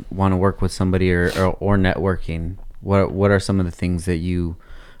want to work with somebody or networking? What are some of the things that you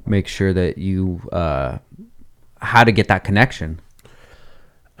make sure that you how to get that connection?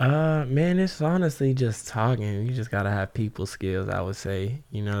 Man, it's honestly just talking. You just gotta have people skills, I would say.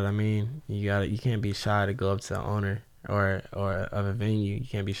 You know what I mean? You can't be shy to go up to the owner or of a venue. You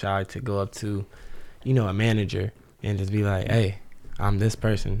can't be shy to go up to, you know, a manager and just be like, hey, I'm this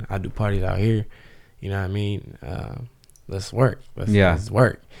person. I do parties out here. You know what I mean? Let's work. Let's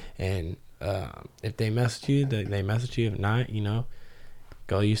work. And if they message you, they message you. If not, you know,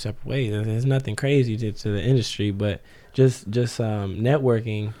 go your separate ways. There's nothing crazy to the industry, but just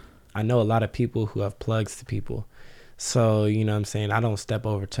networking. I know a lot of people who have plugs to people, so you know what I'm saying, I don't step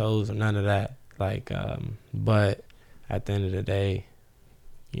over toes or none of that, like but at the end of the day,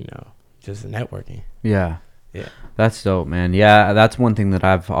 you know, just networking. Yeah That's dope, man. That's one thing that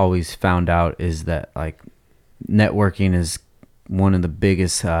I've always found out is that like networking is one of the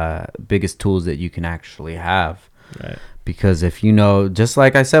biggest tools that you can actually have, right? Because if you know, just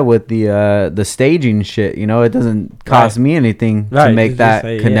like I said with the staging shit, you know, it doesn't cost me anything to make that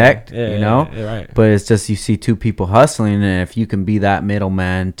connect, you know. But it's just you see two people hustling, and if you can be that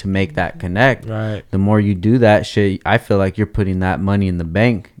middleman to make that connect, the more you do that shit, I feel like you're putting that money in the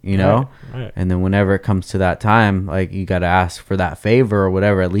bank, you know. And then whenever it comes to that time, like you got to ask for that favor or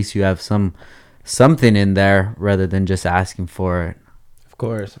whatever. At least you have something in there rather than just asking for it. Of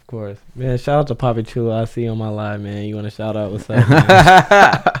course. Man, shout out to Papi Chulo. I see you on my live, man. You want to shout out? What's up,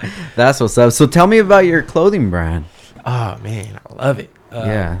 man? That's what's up. So tell me about your clothing brand. Oh, man. I love it.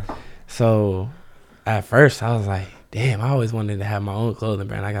 So at first I was like, damn, I always wanted to have my own clothing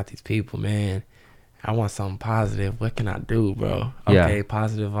brand. I got these people, man. I want something positive. What can I do, bro? Okay,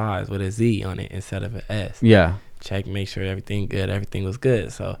 Positive Vibes with a Z on it instead of an S. Check, make sure everything good. Everything was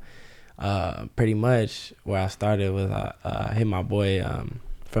good. So pretty much where I started was I hit my boy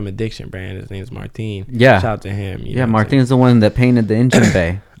from Addiction brand. His name's Martin. Shout out to him. You know Martin's the one that painted the engine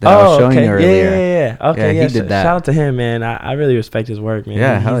bay that I was showing you earlier. Okay, he did that. Shout out to him, man. I really respect his work,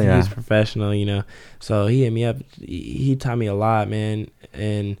 man. He's professional, you know. So he hit me up. He taught me a lot, man.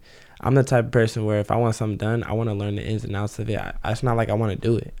 And I'm the type of person where if I want something done, I want to learn the ins and outs of it. It's not like I want to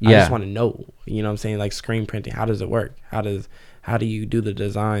do it. I just want to know. You know what I'm saying? Like screen printing. How does it work? How do you do the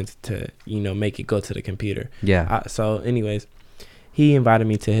designs to, you know, make it go to the computer? So anyways, he invited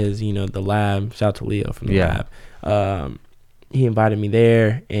me to his, you know, the lab. Shout out to Leo from the lab. He invited me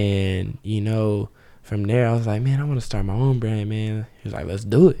there, and, you know, from there I was like, man, I want to start my own brand, man. He was like, let's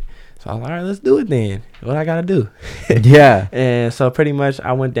do it. So I was like, all right, let's do it then. What I got to do? And so pretty much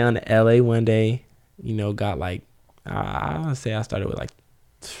I went down to LA one day, you know, got like, I want to say I started with like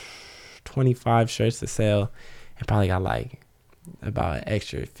 25 shirts to sell and probably got like about an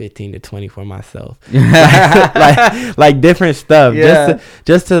extra 15 to 20 for myself. like different stuff,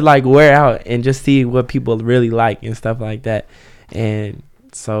 just to like wear out and just see what people really like and stuff like that. And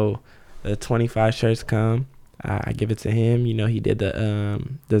so the 25 shirts come, I give it to him. You know, he did the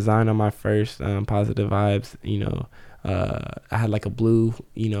design on my first Positive Vibes. You know, I had like a blue,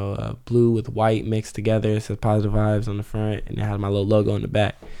 blue with white mixed together. It says Positive Vibes on the front, and it had my little logo on the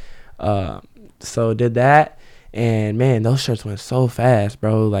back. So did that, and man, those shirts went so fast,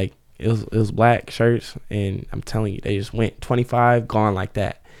 bro. Like it was black shirts, and I'm telling you, they just went 25 gone like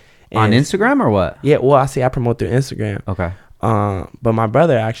that. And on Instagram or what? Yeah, well, I promote through Instagram. Okay. But my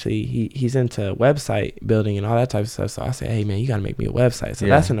brother actually he's into website building and all that type of stuff. So I said, hey man, you gotta make me a website. So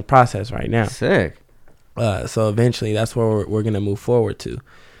that's in the process right now. Sick. So eventually that's where we're gonna move forward to.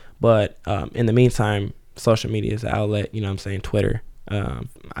 But in the meantime, social media is the outlet. You know what I'm saying? Twitter.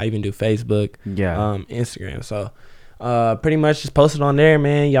 I even do Facebook. Yeah. Instagram. So pretty much just post it on there,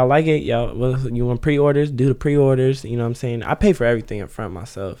 man. Y'all like it? Y'all, you want pre-orders? Do the pre-orders. You know what I'm saying? I pay for everything up front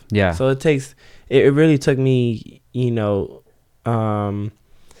myself. Yeah. So it really took me, to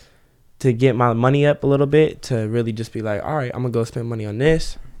get my money up a little bit, to really just be like, all right, I'm gonna go spend money on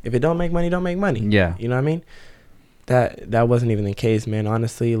this. If it don't make money, don't make money. Yeah. You know what I mean? That wasn't even the case, man.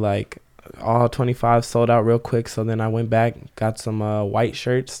 Honestly, like all 25 sold out real quick. So then I went back, got some white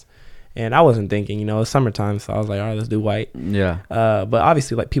shirts, and I wasn't thinking, it's summertime, so I was like, all right, let's do white. Yeah. But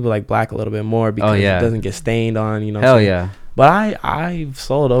obviously, like people like black a little bit more because it doesn't get stained on. Hell yeah. But I've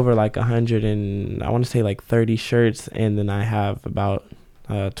sold over like 100 and I want to say like 30 shirts, and then I have about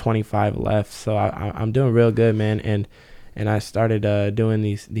 25 left. So I'm doing real good, man. And I started doing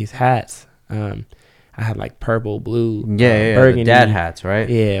these hats. I had like purple, blue, burgundy, the dad hats, right?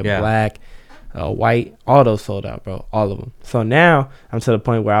 Yeah, black, white. All those sold out, bro. All of them. So now I'm to the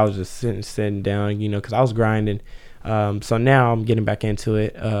point where I was just sitting down, because I was grinding. So now I'm getting back into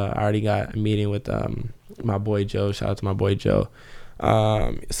it. I already got a meeting with my boy Joe. Shout out to my boy Joe.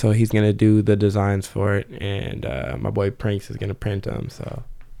 So he's gonna do the designs for it, and my boy Prinks is gonna print them. So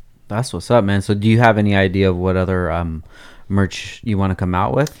that's what's up, man. So do you have any idea of what other merch you want to come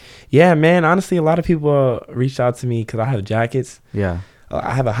out with? Yeah, man. Honestly, a lot of people reached out to me because I have jackets. Yeah.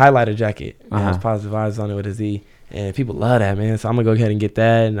 I have a highlighter jacket. It has Positive Vibes on it with a Z. And people love that, man. So I'm going to go ahead and get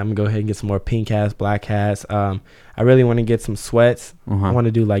that. And I'm going to go ahead and get some more pink hats, black hats. I really want to get some sweats. I want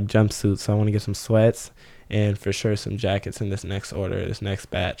to do like jumpsuits. So I want to get some sweats and for sure some jackets in this next order, this next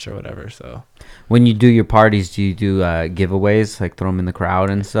batch or whatever. So when you do your parties, do you do giveaways, like throw them in the crowd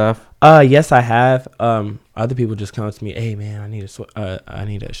and stuff? Yes, I have. Other people just come to me, hey, man, I need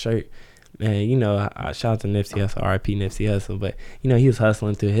a shirt. And, shout out to Nipsey Hussle, R.I.P. Nipsey Hussle. But, he was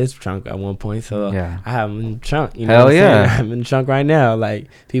hustling through his trunk at one point. So I have him in the trunk. Hell yeah. I have him in the trunk right now. Like,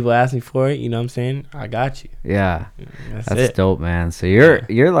 people ask me for it. You know what I'm saying? I got you. Yeah. That's dope, man. So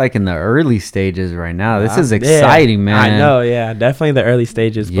you're like in the early stages right now. This is exciting, man. I know. Yeah. Definitely the early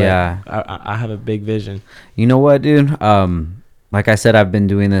stages. But I have a big vision. You know what, dude? Like I said, I've been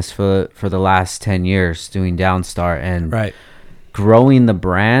doing this for the last 10 years, doing Downstar. And right. Growing the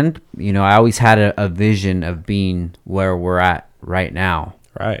brand, I always had a vision of being where we're at right now.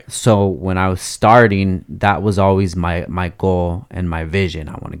 Right. So when I was starting, that was always my goal and my vision.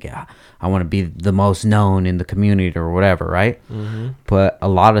 I want to be the most known in the community or whatever, right? Mm-hmm. But a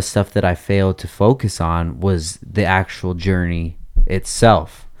lot of stuff that I failed to focus on was the actual journey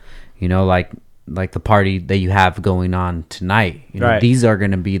itself. Like the party that you have going on tonight. Right. These are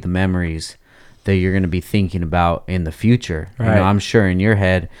going to be the memories that you're going to be thinking about in the future. Right. I'm sure in your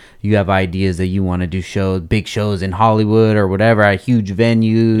head you have ideas that you want to do big shows in Hollywood or whatever at huge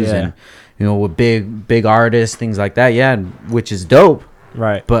venues and with big artists, things like that. Yeah, which is dope.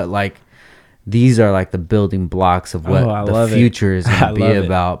 Right. But like these are like the building blocks of what the future is going to be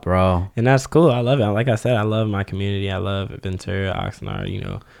about, bro. And that's cool. I love it. Like I said, I love my community. I love Ventura,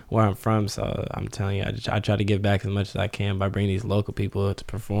 Oxnard, where I'm from. So I'm telling you, I try to give back as much as I can by bringing these local people to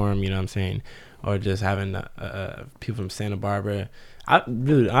perform, you know what I'm saying? Or just having people from Santa Barbara. I've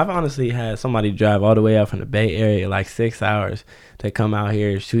honestly had somebody drive all the way out from the Bay Area, like 6 hours, to come out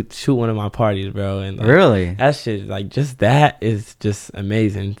here shoot one of my parties, bro. And really, that shit, like, just that is just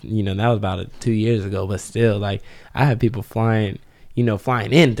amazing. That was about 2 years ago, but still, like, I had people flying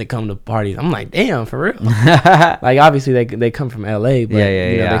in to come to parties. I'm like, damn, for real. Like, obviously they come from LA, but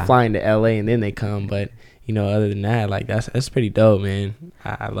they fly into LA and then they come, but. Other than that, like that's pretty dope, man.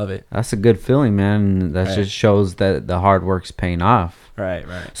 I love it. That's a good feeling, man. That just shows that the hard work's paying off. Right.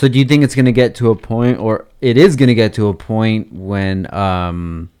 So do you think it's going to get to a point, or it is going to get to a point when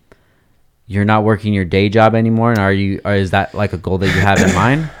you're not working your day job anymore? And is that like a goal that you have in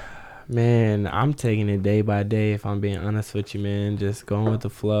mind? Man, I'm taking it day by day, if I'm being honest with you, man. Just going with the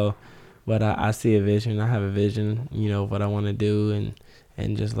flow. But I see a vision. I have a vision, of what I want to do,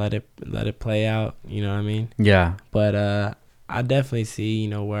 and just let it play out, you know what I mean? Yeah. But I definitely see,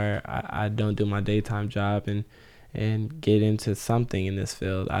 where I don't do my daytime job and get into something in this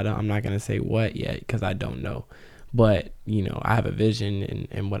field. I'm not going to say what yet because I don't know. But, I have a vision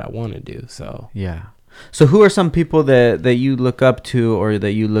and what I want to do. So, yeah. So who are some people that you look up to or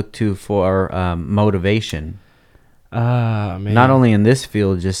that you look to for motivation? Man. Not only in this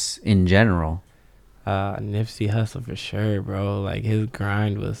field, just in general. Nipsey Hussle for sure, bro. Like, his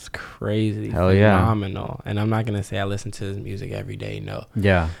grind was crazy. Hell phenomenal. Yeah. And I'm not going to say I listen to his music every day, no.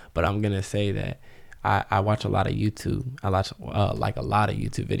 Yeah. But I'm going to say that I watch a lot of YouTube. I watch like a lot of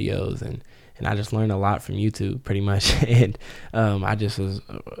YouTube videos and I just learned a lot from YouTube pretty much. And I just was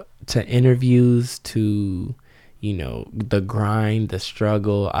to interviews to, the grind, the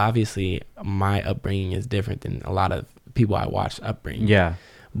struggle. Obviously, my upbringing is different than a lot of people I watch upbringing. Yeah.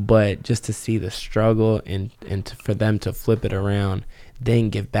 But just to see the struggle and for them to flip it around, then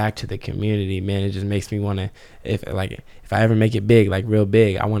give back to the community, man, it just makes me want to, if I ever make it big, like real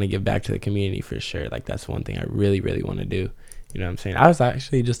big, I want to give back to the community for sure. Like, that's one thing I really, really want to do. You know what I'm saying? I was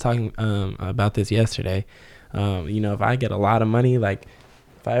actually just talking about this yesterday. If I get a lot of money, like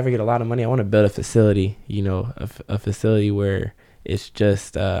if I ever get a lot of money, I want to build a facility, a facility where it's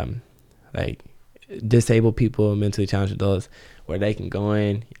just like disabled people, mentally challenged adults, where they can go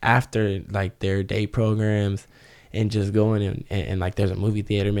in after like their day programs and just go in and like there's a movie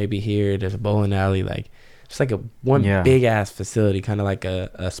theater maybe here, there's a bowling alley, like just like one big ass facility, kind of like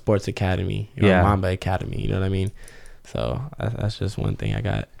a sports academy, a Mamba Academy, you know what I mean? So that's just one thing I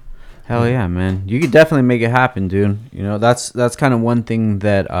got. Hell yeah, man. You could definitely make it happen, dude. That's kind of one thing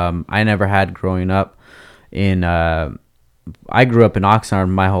that I never had growing up. I grew up in Oxnard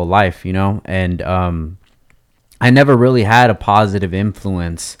my whole life, and I never really had a positive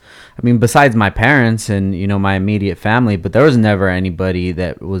influence. I mean, besides my parents and, my immediate family, but there was never anybody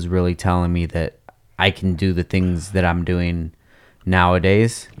that was really telling me that I can do the things that I'm doing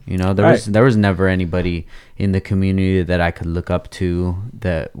nowadays. There was never anybody in the community that I could look up to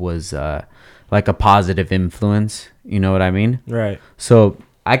that was like a positive influence. You know what I mean? Right. So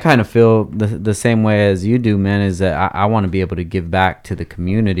I kind of feel the same way as you do, man, is that I want to be able to give back to the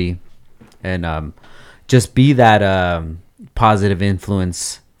community and just be that positive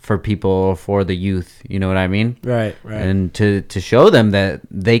influence for people, for the youth. You know what I mean? Right. And to show them that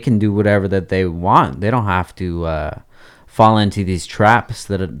they can do whatever that they want. They don't have to fall into these traps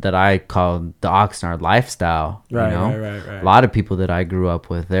that I call the Oxnard lifestyle. Right. A lot of people that I grew up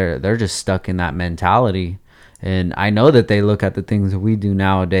with, they're just stuck in that mentality. And I know that they look at the things that we do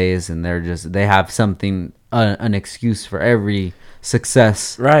nowadays and they have something, an excuse for every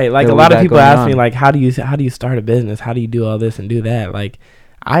success. Right. Like a lot of people ask me, like, how do you start a business? How do you do all this and do that? Like,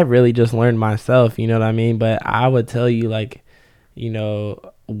 I really just learned myself, you know what I mean? But I would tell you, like,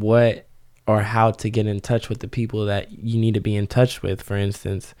 what or how to get in touch with the people that you need to be in touch with. For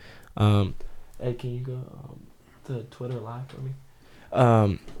instance, hey, can you go to Twitter live for me?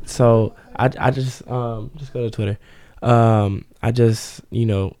 So I just go to Twitter. I just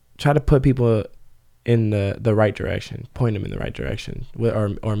try to put people in the right direction, point them in the right direction,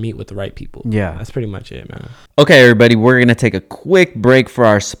 or meet with the right people. Yeah, that's pretty much it, man. Okay, everybody, we're gonna take a quick break for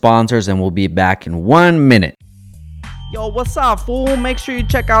our sponsors, and we'll be back in 1 minute. Yo, what's up, fool? Make sure you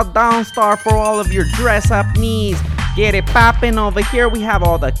check out Downstar for all of your dress-up needs. Get it poppin' over here. We have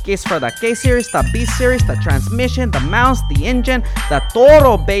all the kits for the K-Series, the B-Series, the transmission, the mounts, the engine, the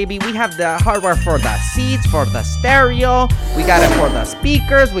Toro, baby. We have the hardware for the seats, for the stereo. We got it for the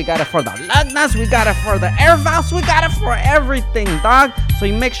speakers. We got it for the lug nuts. We got it for the air valves. We got it for everything, dog. So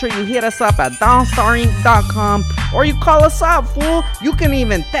you make sure you hit us up at downstarinc.com or you call us up, fool. You can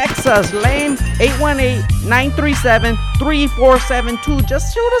even text us, lame, 818-937-3472.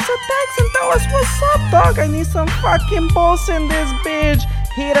 Just shoot us a text and tell us what's up, dog. I need some fucking balls in this bitch.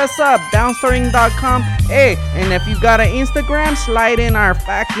 Hit us up, downstaring.com. Hey, and if you got an Instagram, slide in our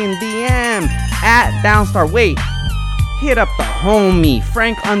fucking DM at Downstar. Wait, hit up the homie,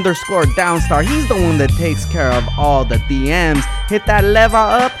 Frank_Downstar. He's the one that takes care of all the DMs. Hit that level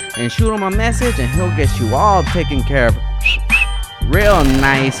up and shoot him a message and he'll get you all taken care of real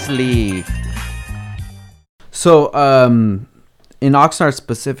nicely. So, in Oxnard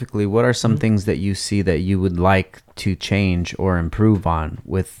specifically, what are some things that you see that you would like to change or improve on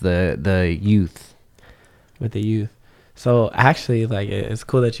with the youth? With the youth. So actually, like, it's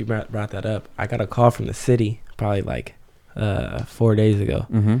cool that you brought that up. I got a call from the city probably like 4 days ago.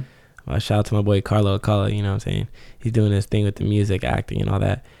 Mm-hmm. Shout out to my boy Carlo Acala, you know what I'm saying? He's doing his thing with the music, acting, and all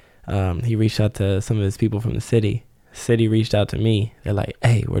that. He reached out to some of his people from the city. City reached out to me. They're like,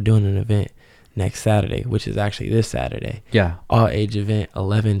 hey, we're doing an event next Saturday, which is actually this Saturday. Yeah. All age event,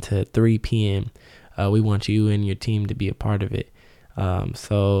 11 to 3 p.m. we want you and your team to be a part of it.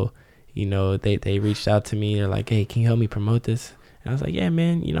 So, you know, they reached out to me. They're like, hey, can you help me promote this? And I was like, yeah,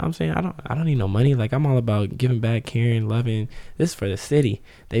 man, you know what I'm saying? I don't need no money. Like, I'm all about giving back, caring, loving. This is for the city.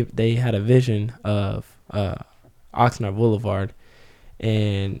 They had a vision of Oxnard Boulevard,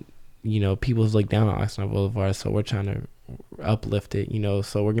 and, you know, people look down on Oxnard Boulevard, so we're trying to uplift it, you know.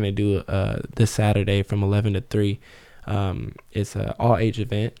 So we're going to do this Saturday from 11 to 3. It's an all-age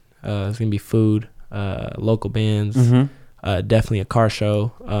event. It's going to be food, local bands, definitely a car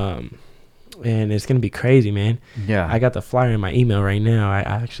show, and it's gonna be crazy, man. Yeah, I got the flyer in my email right now. I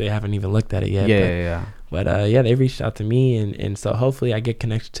actually haven't even looked at it yet. But they reached out to me, and so hopefully I get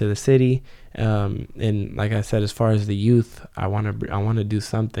connected to the city. And like I said, as far as the youth, I want to do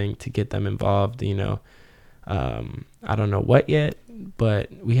something to get them involved. You know, I don't know what yet,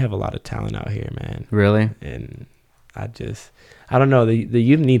 but we have a lot of talent out here, man. Really? And I don't know. The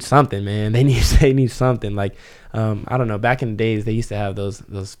youth need something, man. They need something. Like, I don't know. Back in the days, they used to have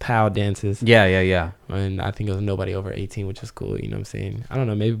those POW dances. Yeah. And I think it was nobody over 18, which is cool. You know what I'm saying? I don't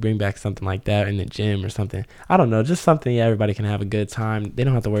know. Maybe bring back something like that in the gym or something. I don't know. Just something everybody can have a good time. They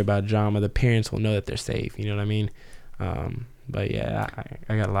don't have to worry about drama. The parents will know that they're safe. You know what I mean? But yeah,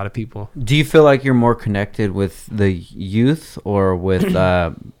 I got a lot of people. Do you feel like you're more connected with the youth or with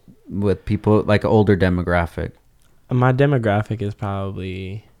people like older demographic? My demographic is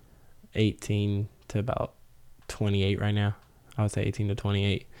probably 18 to about 28 right now. I would say 18 to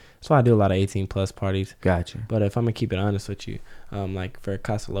 28. So I do a lot of 18 plus parties. Gotcha. But if I'm gonna keep it honest with you, like for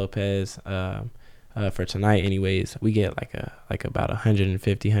Casa Lopez, for tonight anyways, we get like about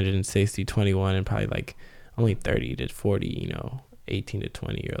 150, 160, 21, and probably like only 30 to 40, you know, 18 to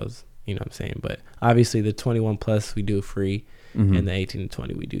 20 year olds. You know what I'm saying? But obviously the 21 plus we do free, and the 18 to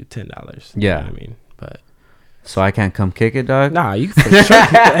 20 we do $10. Yeah. You know what I mean? But so I can't come kick it, dog? Nah, you can for sure.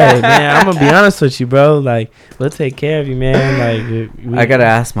 Hey, man, I'm going to be honest with you, bro. Like, we'll take care of you, man. Like, I got to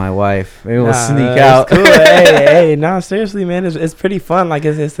ask my wife. Maybe we'll sneak out. Cool. hey, nah, seriously, man. It's pretty fun. Like,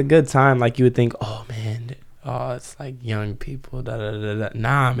 it's a good time. Like, you would think, oh, man, it's like young people.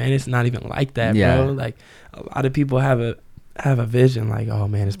 Nah, man, it's not even like that, bro. Like, a lot of people have a vision like, oh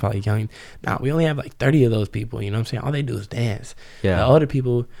man, it's probably young. Nah, we only have like 30 of those people. You know what I'm saying? All they do is dance. Yeah. The older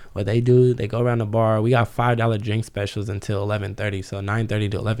people, what they do, they go around the bar. We got $5 drink specials until 11:30. So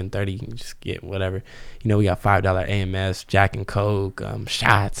 9:30 to 11:30, you can just get whatever. You know, we got $5 AMS, Jack and Coke,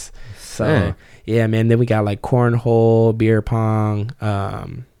 shots. So yeah, man. Then we got like cornhole, beer pong,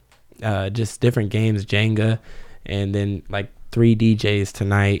 just different games, Jenga, and then like 3 DJs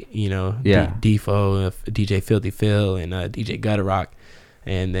tonight, you know, Defo, DJ Filthy Phil, and DJ Gutter Rock,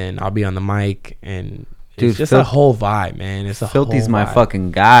 and then I'll be on the mic, and it's just a whole vibe, man. It's a Filthy's whole my vibe.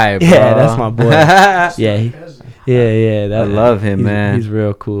 Fucking guy, bro. Yeah, that's my boy. yeah. I love him, man. He's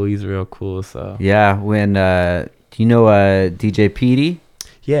real cool. So yeah, when do you know DJ PD?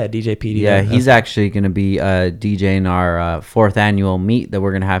 Yeah, DJ PD. Yeah, he's actually going to be DJing our 4th annual meet that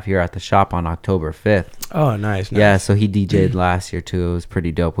we're going to have here at the shop on October 5th. Oh, nice. Yeah, so he DJ'd last year too. It was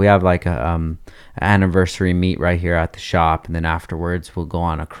pretty dope. We have like a anniversary meet right here at the shop, and then afterwards we'll go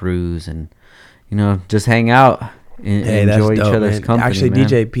on a cruise and, you know, just hang out and enjoy each other's company. Actually, man.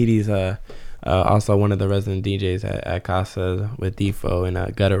 DJ PD's also one of the resident DJs at Casa with Defo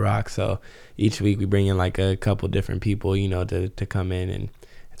and Gutter Rock. So each week we bring in like a couple different people, you know, to come in and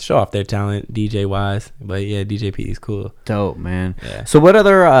show off their talent DJ wise. But yeah, DJ PD's cool. Dope, man. Yeah. So what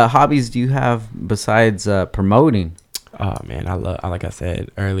other hobbies do you have besides promoting? Oh man, like I said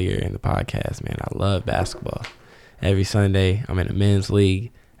earlier in the podcast, man, I love basketball. Every Sunday I'm in a men's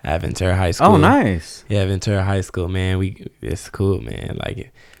league at Ventura High School. Oh, nice. Yeah, Ventura High School, man. It's cool, man.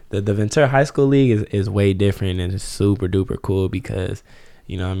 Like the Ventura High School league is way different, and it's super duper cool because,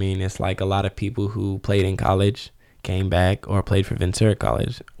 you know what I mean, it's like a lot of people who played in college came back or played for Ventura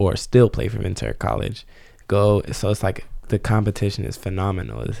College or still play for Ventura College. So it's like the competition is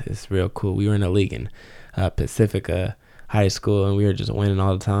phenomenal. It's real cool. We were in a league in Pacifica High School, and we were just winning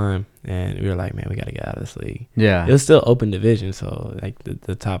all the time. And we were like, man, we got to get out of this league. Yeah. It was still open division, so like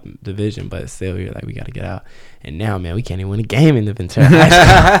the top division, but still we were like, we got to get out. And now, man, we can't even win a game in the Ventura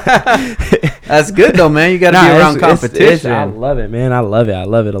High School. That's good, though, man. You got to be around competition. I love it, man. I love it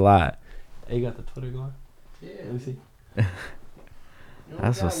a lot. Hey, you got the Twitter going? Yeah. Let me see.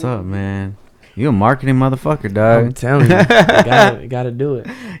 That's what's up, man. You a marketing motherfucker, dog. I'm telling you, gotta do it.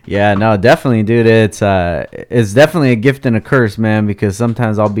 Yeah, no, definitely, dude. It's definitely a gift and a curse, man. Because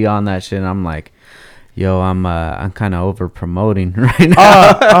sometimes I'll be on that shit, and I'm like, yo, I'm kind of over promoting right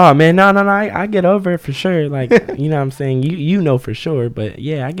now. Oh man, no, I get over it for sure. Like, you know what I'm saying? You know for sure, but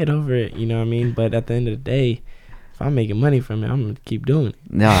yeah, I get over it. You know what I mean? But at the end of the day, if I'm making money from it, I'm gonna keep doing it.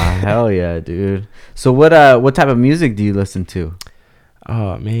 Nah, hell yeah, dude. So what type of music do you listen to?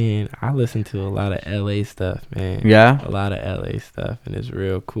 Oh man, I listen to a lot of LA stuff, man. Yeah? A lot of LA stuff, and it's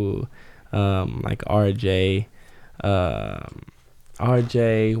real cool. Like RJ,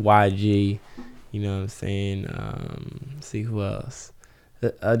 YG, you know what I'm saying? See who else?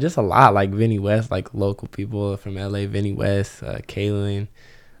 Just a lot, like Vinny West, like local people from LA, Vinny West, Kaylin,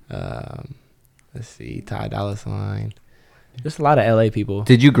 let's see, Ty Dolla $ign. Just a lot of LA people.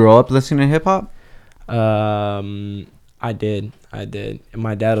 Did you grow up listening to hip hop? I did. And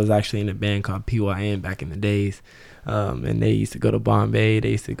my dad was actually in a band called PYN back in the days. And they used to go to Bombay.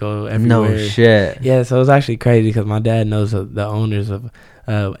 They used to go everywhere. No shit. Yeah, so it was actually crazy because my dad knows the owners of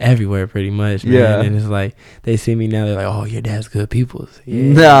everywhere pretty much, man. Yeah. And it's like, they see me now, they're like, oh, your dad's good peoples.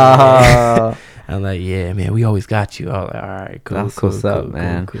 Yeah. No. I'm like, yeah, man, we always got you. I was like, all right, cool. That's what's up, cool,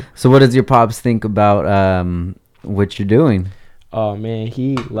 man. cool. So what does your pops think about what you're doing? Oh man,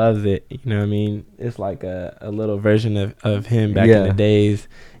 he loves it. You know what I mean? It's like a little version of him back in the days.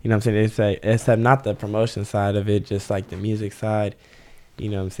 You know what I'm saying? It's like, except not the promotion side of it, just like the music side. You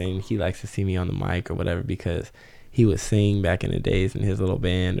know what I'm saying? He likes to see me on the mic or whatever because he would sing back in the days in his little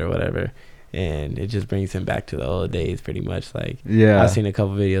band or whatever. And it just brings him back to the old days pretty much. Like, Yeah. I've seen a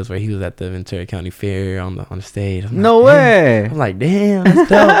couple videos where he was at the Ventura County Fair on the stage. I'm No like, way. I'm like, damn, that's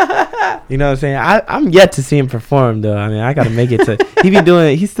dope. You know what I'm saying? I'm yet to see him perform though. I mean, I gotta make it to.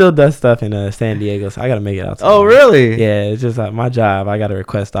 He still does stuff in San Diego, so I gotta make it out. Oh, really? Yeah, it's just my job. I gotta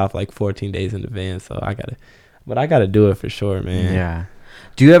request off like 14 days in advance, so I gotta do it for sure, man. Yeah.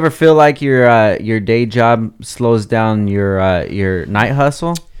 Do you ever feel like your day job slows down your night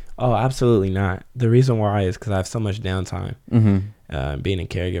hustle? Oh, absolutely not. The reason why is because I have so much downtime. Mm-hmm. Being a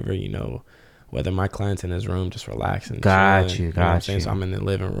caregiver, you know, whether my client's in his room just relaxing. Got chilling, you, know what I'm got saying? you. So I'm in the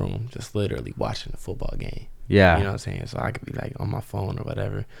living room just literally watching the football game. Yeah. You know what I'm saying? So I could be like on my phone or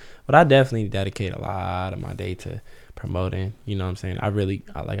whatever. But I definitely dedicate a lot of my day to promoting. You know what I'm saying? I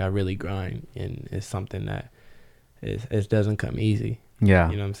really grind, and it's something that it doesn't come easy. Yeah.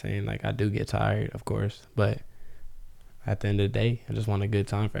 You know what I'm saying? Like, I do get tired, of course, but at the end of the day, I just want a good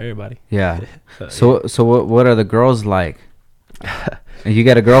time for everybody. Yeah. So So what are the girls like? You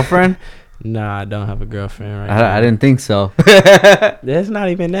got a girlfriend? nah, I don't have a girlfriend right now. I didn't think so. That's not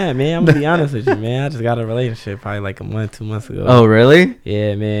even that, man. I'm gonna be honest with you, man. I just got a relationship probably like a month, 2 months ago. Oh, really?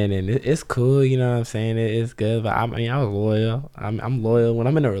 Yeah, man, and it's cool. You know what I'm saying? It's good, but I mean, I was loyal. I'm loyal when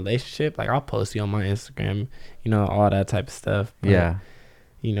I'm in a relationship. Like, I'll post you on my Instagram, you know, all that type of stuff. But, Yeah.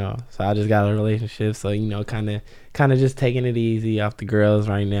 you know, so I just got a relationship, so, you know, kind of just taking it easy off the girls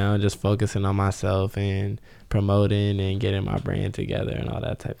right now, just focusing on myself and promoting and getting my brand together and all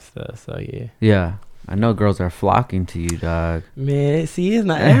that type of stuff. So yeah. Yeah. I know girls are flocking to you, dog. Man, see, it's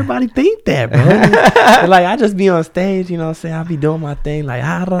not everybody think that, bro. Like, I just be on stage, you know what I'm saying? I be doing my thing, like,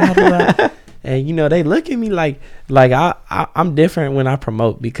 and, you know, they look at me like I'm different when I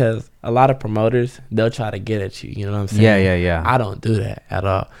promote, because a lot of promoters, they'll try to get at you, you know what I'm saying? Yeah. I don't do that at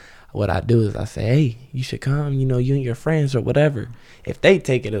all. What I do is I say, hey, you should come, you know, you and your friends or whatever. If they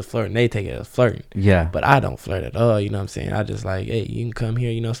take it as flirting, they take it as flirting. Yeah. But I don't flirt at all, you know what I'm saying? I just like, hey, you can come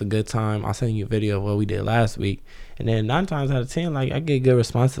here, you know, it's a good time. I'll send you a video of what we did last week. And then 9 times out of 10, like, I get good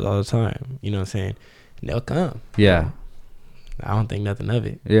responses all the time, you know what I'm saying? And they'll come. Yeah. I don't think nothing of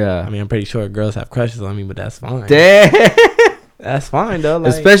it. Yeah. I mean, I'm pretty sure girls have crushes on me, but that's fine. Damn. That's fine, though.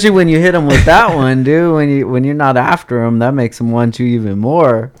 Like, Especially when you hit them with that one, dude. When you're not after them, that makes them want you even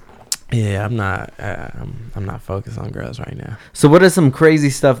more. yeah, I'm not focused on girls right now. So what is some crazy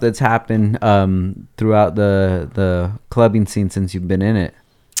stuff that's happened throughout the clubbing scene since you've been in it?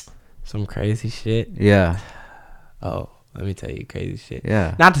 Some crazy shit. Yeah. Oh, let me tell you crazy shit.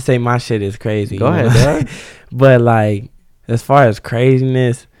 Yeah. Not to say my shit is crazy. Go you know? ahead, dog. But, like, as far as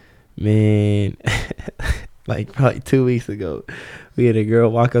craziness, man, like, probably 2 weeks ago, we had a girl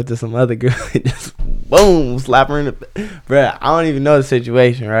walk up to some other girl and just, boom, slap her in the... Bruh, I don't even know the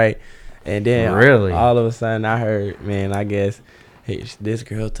situation, right? And then Really? all of a sudden I heard, man, I guess, hey, this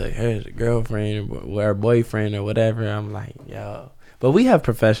girl took her girlfriend or her boyfriend or whatever. I'm like, yo. But we have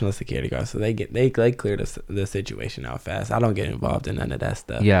professional security guards, so they clear the situation out fast. I don't get involved in none of that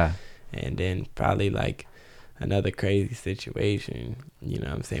stuff. Yeah. And then probably like another crazy situation, you know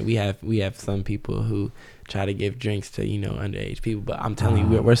what I'm saying? We have some people who try to give drinks to, you know, underage people, but I'm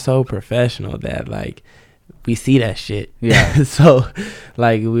telling you, we're so professional that, like, we see that shit. Yeah. So,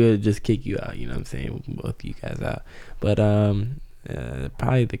 like, we'll just kick you out, you know what I'm saying? Both you guys out. But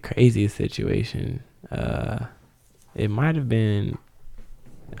probably the craziest situation, it might have been,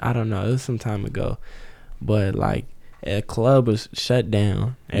 I don't know, it was some time ago, but, like, a club was shut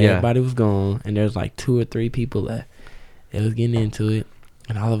down. Everybody was gone, and there's like 2 or 3 people left. It was getting into it,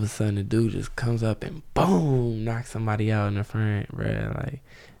 and all of a sudden the dude just comes up and boom, knocks somebody out in the front, bro. Like,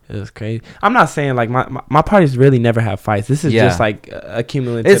 it was crazy. I'm not saying like my parties really never have fights. This is just like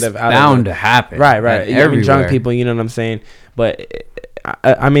accumulative. It's bound to happen. Right. I mean, drunk people, you know what I'm saying? But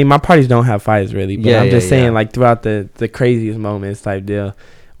I mean, my parties don't have fights really. But I'm just saying like throughout the craziest moments type deal.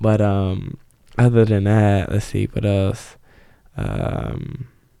 But other than that, let's see what else.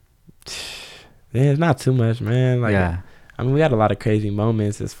 It's not too much, man. Like, I mean, we had a lot of crazy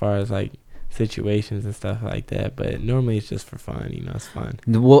moments as far as like situations and stuff like that, but normally it's just for fun, you know. It's fun.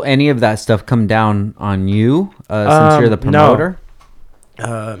 Will any of that stuff come down on you since you're the promoter?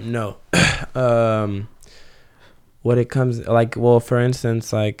 No. What it comes like, well, for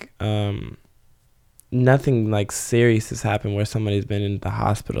instance, like nothing like serious has happened where somebody's been in the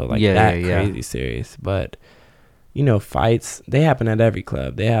hospital like crazy serious, but you know, fights, they happen at every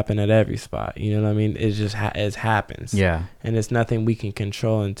club. They happen at every spot. You know what I mean? It just it happens. Yeah. And it's nothing we can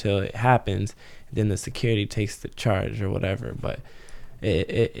control until it happens. Then the security takes the charge or whatever. But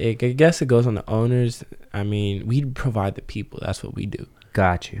I guess it goes on the owners. I mean, we provide the people. That's what we do.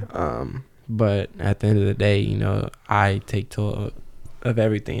 Got you. But at the end of the day, you know, I take toll of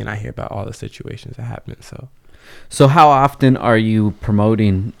everything, and I hear about all the situations that happen. So how often are you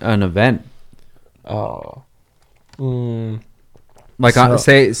promoting an event? Like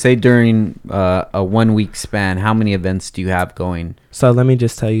say during a 1 week span, how many events do you have going? So let me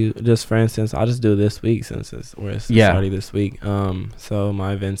just tell you, just for instance, I'll just do this week since it's already this week. So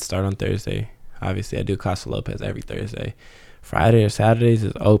my events start on Thursday. Obviously, I do Casa Lopez every Thursday. Friday or Saturdays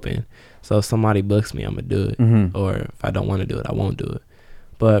is open. So if somebody books me, I'm gonna do it. Mm-hmm. Or if I don't want to do it, I won't do it.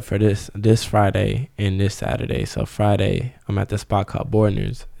 But for this Friday and this Saturday, so Friday I'm at this spot called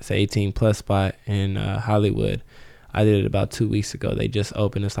Bordner's. It's an 18+ spot in Hollywood. I did it about 2 weeks ago. They just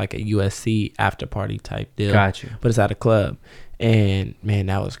opened. It's like a USC after party type deal. Got you. But it's at a club. And, man,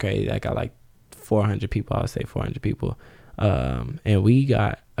 that was crazy. I got like 400 people. I would say 400 people. And we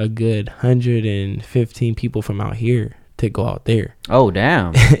got a good 115 people from out here to go out there. Oh,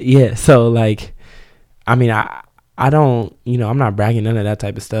 damn. Yeah. So, like, I mean, I don't, you know, I'm not bragging none of that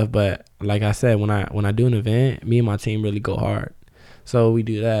type of stuff. But like I said, when I do an event, me and my team really go hard. So we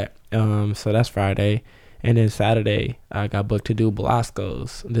do that. So that's Friday. And then Saturday, I got booked to do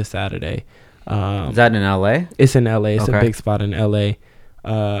Belasco's this Saturday. Is that in L.A.? It's in L.A. It's a big spot in L.A.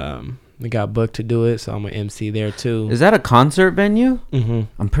 We got booked to do it, so I'm an MC there too. Is that a concert venue? Mm-hmm.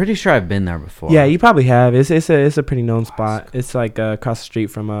 I'm pretty sure I've been there before. Yeah, you probably have. It's a pretty known spot. It's like across the street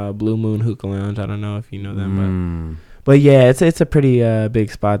from Blue Moon Hookah Lounge. I don't know if you know them, but yeah, it's a pretty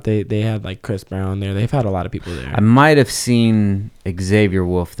big spot. They had like Chris Brown there. They've had a lot of people there. I might have seen Xavier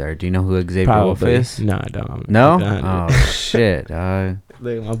Wolf there. Do you know who Xavier Wolf is? No, I don't. No? Oh, shit.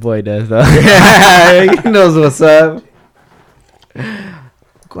 Look, my boy does, though. Yeah, he knows what's up.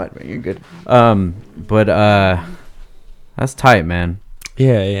 Glad, man. You're good. But that's tight, man.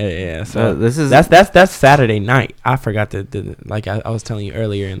 Yeah. So this is that's Saturday night. I forgot to like I was telling you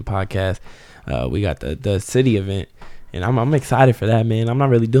earlier in the podcast. We got the city event. And I'm excited for that, man. I'm not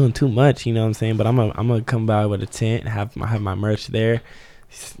really doing too much, you know what I'm saying? But I'm gonna come by with a tent, have my merch there,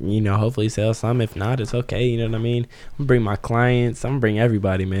 you know, hopefully sell some. If not, it's okay, you know what I mean? I'm gonna bring my clients. I'm gonna bring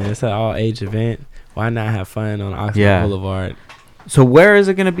everybody, man. It's an all-age event. Why not have fun on Oxnard Boulevard? So where is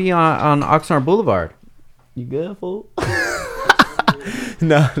it gonna be on Oxnard Boulevard? You good, fool?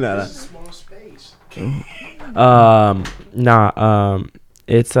 No. Small space.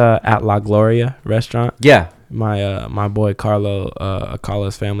 It's at La Gloria restaurant. Yeah. My boy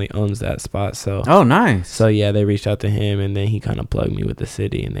Carlos family owns that spot. So nice. So yeah, they reached out to him, and then he kind of plugged me with the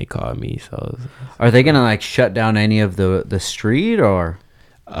city, and they called me. So are they gonna like shut down any of the street or?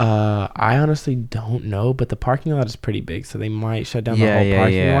 I honestly don't know, but the parking lot is pretty big, so they might shut down the whole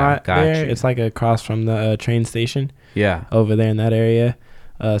parking lot. There. It's like across from the train station. Yeah. Over there in that area.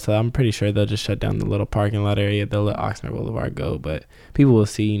 So I'm pretty sure they'll just shut down the little parking lot area. They'll let Oxnard Boulevard go, but people will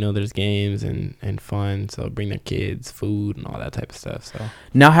see, you know, there's games and fun. So bring their kids, food, and all that type of stuff. So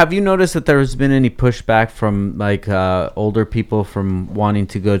now, have you noticed that there's been any pushback from like older people from wanting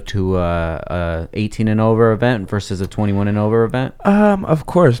to go to a 18 and over event versus a 21 and over event? Of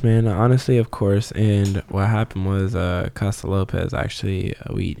course, man. Honestly, of course. And what happened was Casa Lopez actually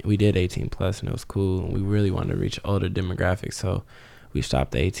we did 18 plus, and it was cool. We really wanted to reach older demographics, so we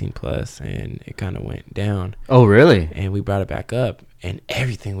stopped the 18 plus, and it kind of went down. Oh, really? And we brought it back up, and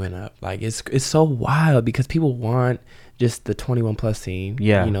everything went up. Like, it's so wild because people want just the 21 plus scene,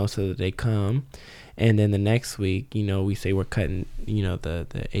 you know, so that they come. And then the next week, you know, we say we're cutting, you know, the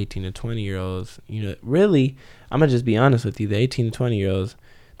 18 to 20 year olds. You know, really, I'm going to just be honest with you. The 18 to 20 year olds,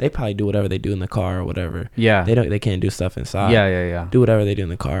 they probably do whatever they do in the car or whatever. Yeah. They can't do stuff inside. Yeah. Do whatever they do in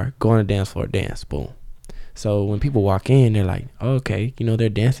the car. Go on the dance floor, dance, boom. So when people walk in, they're like, oh, okay, they're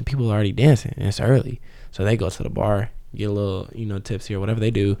dancing. People are already dancing, and it's early. So they go to the bar, get a little, tipsy or whatever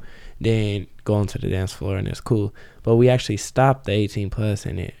they do, then go onto the dance floor, and it's cool. But we actually stopped the 18 plus,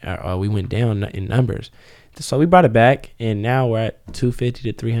 and we went down in numbers. So we brought it back, and now we're at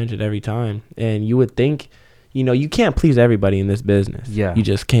 250 to 300 every time. And you would think, you can't please everybody in this business. Yeah. You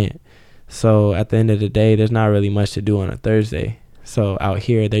just can't. So at the end of the day, there's not really much to do on a Thursday. So out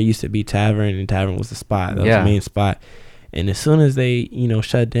here, there used to be Tavern, and Tavern was the spot. That was the main spot. And as soon as they,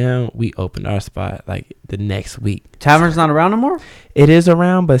 shut down, we opened our spot like the next week. Tavern's not around no more? It is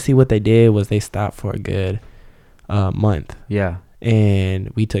around, but see what they did was they stopped for a good month. Yeah. And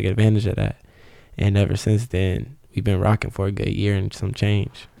we took advantage of that. And ever since then, we've been rocking for a good year and some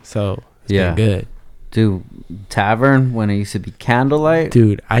change. So it's been good. Dude, Tavern, when it used to be Candlelight.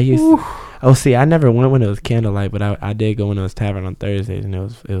 Dude, I used to. Oh, see, I never went when it was Candlelight, but I did go when it was Tavern on Thursdays, and it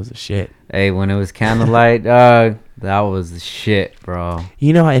was a shit. Hey, when it was Candlelight, that was the shit, bro.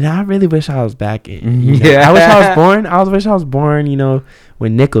 And I really wish I was back in. Yeah. I wish I was born. wish I was born,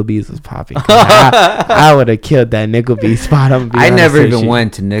 when Nickelbees was popping. I would have killed that Nickelbees spot. I never even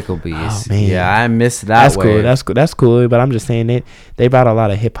went to Nickelbees. Oh, man. Yeah, I missed that. That's cool. But I'm just saying they brought a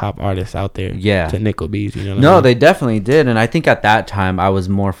lot of hip hop artists out there. Yeah. To Nickelbees. No, they definitely did, and I think at that time I was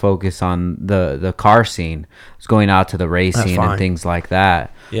more focused on the car scene. I was going out to the racing and things like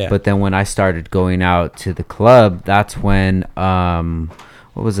that. Yeah. But then when I started going out to the club, that's when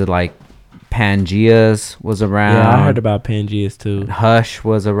what was it like? Pangea's was around. Yeah, I heard about Pangea's too. Hush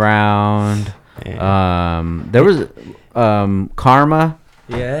was around. Man. There was Karma.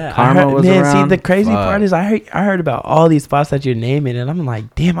 Yeah, Karma was around. See, the crazy part is I heard about all these spots that you're naming, and I'm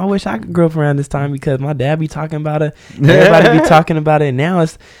like, damn, I wish I could grow up around this time because my dad be talking about it. Everybody be talking about it. And now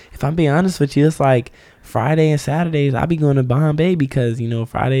it's, if I'm being honest with you, it's like Friday and Saturdays I be going to Bombay because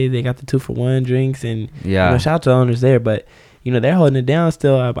Friday they got the 2-for-1 drinks, and shout out to the owners there, but they're holding it down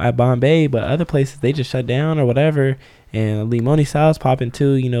still at Bombay, but other places they just shut down or whatever. And Limoni Sal's popping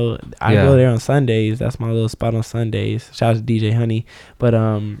too. I go there on Sundays. That's my little spot on Sundays. Shout out to DJ Honey. But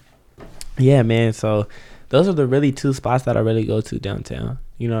yeah, man. So those are the really two spots that I really go to downtown.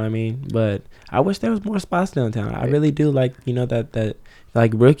 You know what I mean? But I wish there was more spots downtown. I really do like that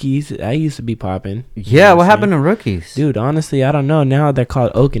like Rookies. I used to be popping. Yeah, what happened to Rookies? Dude, honestly, I don't know. Now they're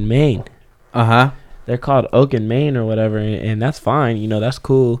called Oak and Main. They're called Oak and Main or whatever, and that's fine. That's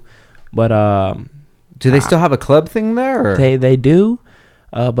cool. But do they still have a club thing there? Or? They do,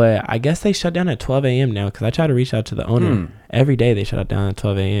 but I guess they shut down at 12 a.m. now because I try to reach out to the owner. Every day they shut it down at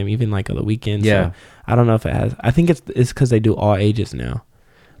 12 a.m., even like on the weekends. Yeah. So I don't know if it has. I think it's because they do all ages now.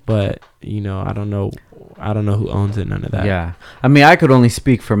 But, I don't know who owns it, none of that. Yeah. I mean, I could only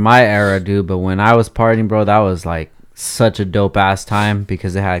speak for my era, dude, but when I was partying, bro, that was like such a dope ass time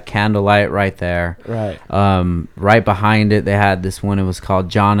because they had Candlelight right there. Right. Right behind it, they had this one. It was called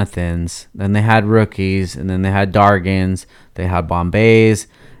Jonathan's. Then they had Rookies, and then they had Dargans. They had Bombay's,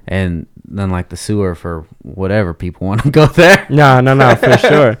 and then like the Sewer for whatever people want to go there. No, for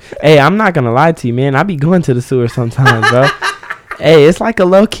sure. Hey, I'm not gonna lie to you, man. I be going to the Sewer sometimes, bro. Hey, it's like a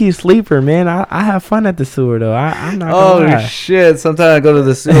low-key sleeper, man. I have fun at the Sewer, though. I'm not gonna lie. Shit. Sometimes I go to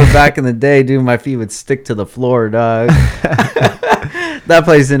the Sewer back in the day, dude. My feet would stick to the floor, dog. That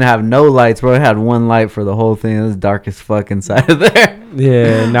place didn't have no lights, bro. It had one light for the whole thing. It was dark as fuck inside of there.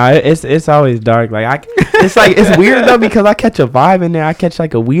 Yeah, no, it's always dark. Like it's weird, though, because I catch a vibe in there. I catch,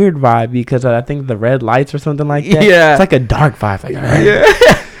 like, a weird vibe because I think the red lights or something like that. Yeah. It's like a dark vibe. Like,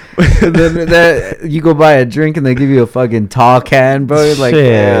 yeah. then you go buy a drink and they give you a fucking tall can, bro. You're like,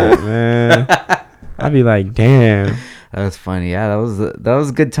 shit, man. I'd be like, damn. That was funny. Yeah, that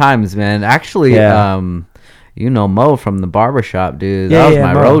was good times, man. Actually, Mo from the barbershop, dude. That was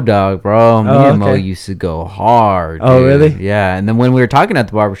my Mo. Road dog, bro. Me and Mo used to go hard. Dude. Oh, really? Yeah. And then when we were talking at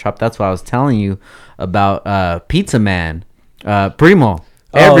the barbershop, that's what I was telling you about Pizza Man, Primo.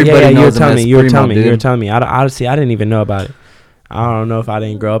 Everybody knows him as You were telling me. I didn't even know about it. I don't know if I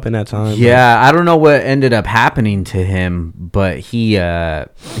didn't grow up in that time. Yeah, I don't know what ended up happening to him, but he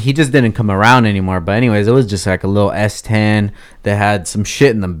just didn't come around anymore. But anyways, it was just like a little S10 that had some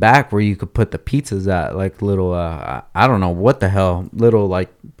shit in the back where you could put the pizzas at, like little I don't know what the hell, little like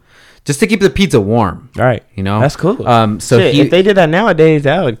just to keep the pizza warm. Right. That's cool. So shit, if they did that nowadays,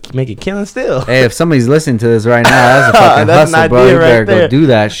 that would make it killing still. Hey, if somebody's listening to this right now, that's a fucking hustle, bro. You better go do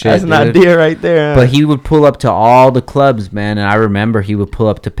that shit. That's an idea right there. But he would pull up to all the clubs, man. And I remember he would pull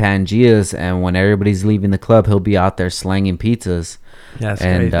up to Pangea's, and when everybody's leaving the club, he'll be out there slanging pizzas. That's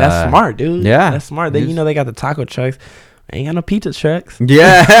smart, dude. Yeah. That's smart. They got the taco trucks. Ain't got no pizza trucks.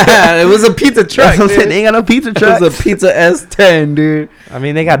 Yeah, it was a pizza truck. That's what I'm saying. Dude. They ain't got no pizza It trucks. was a pizza S10, dude. I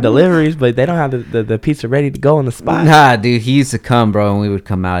mean, they got deliveries, but they don't have the pizza ready to go on the spot. Nah, dude, he used to come, bro, and we would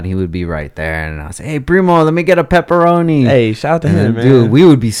come out, and he would be right there, and I was like, "Hey, Primo, let me get a pepperoni." Hey, shout out to And him, then, man. dude, we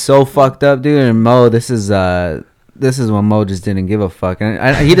would be so fucked up, dude. And Mo, this is when Mo just didn't give a fuck,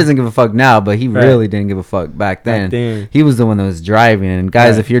 and he doesn't give a fuck now, but he Right. really didn't give a fuck back then. Back then. He was the one that was driving. And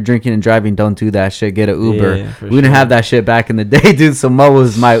guys, Right. if you're drinking and driving, don't do that shit. Get an Uber. Yeah, for We didn't sure. have that shit back in the day, dude. So Mo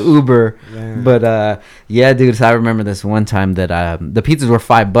was my Uber. Man. But yeah, dude. So I remember this one time that the pizzas were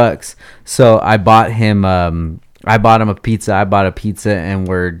 $5. So I bought him a pizza. I bought a pizza, and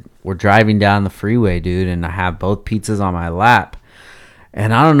we're driving down the freeway, dude. And I have both pizzas on my lap.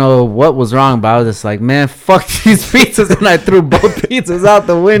 And I don't know what was wrong, but I was just like, man, fuck these pizzas. And I threw both pizzas out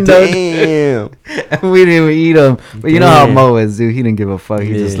the window. Damn. And we didn't even eat them. But you know how Damn. Mo is, dude. He didn't give a fuck.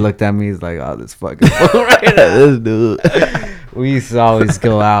 He just Yeah. looked at me. He's like, oh, this fucking fool right now. This dude. We used to always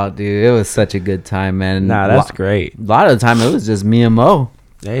go out, dude. It was such a good time, man. Nah, that's great. A lot of the time, it was just me and Mo.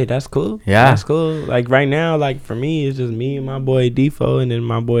 Hey, that's cool. Yeah. That's cool. Like right now, like for me, it's just me and my boy Defo and then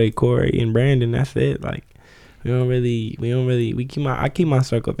my boy Corey and Brandon. That's it. Like I keep my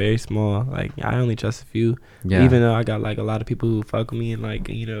circle very small. Like I only trust a few. Yeah. Even though I got like a lot of people who fuck with me and like,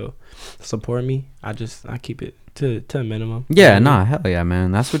 support me, I keep it to a minimum. Yeah, nah, hell yeah,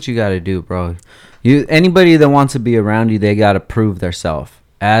 man. That's what you got to do, bro. Anybody that wants to be around you, they got to prove themselves.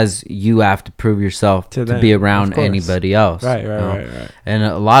 As you have to prove yourself To to them, be of around course. anybody else. Right, you right, know? right. And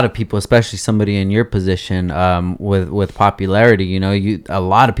a lot of people, especially somebody in your position, with popularity, a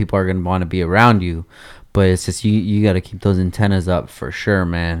lot of people are gonna want to be around you. But it's just you got to keep those antennas up for sure,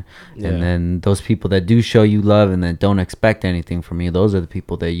 man. Yeah. And then those people that do show you love and that don't expect anything from you, those are the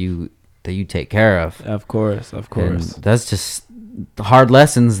people that you take care of. Of course. And that's just hard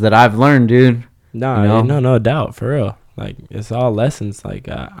lessons that I've learned, dude. Nah, no doubt, for real. Like it's all lessons. Like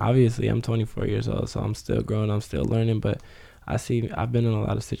obviously, I'm 24 years old, so I'm still growing. I'm still learning. But I've been in a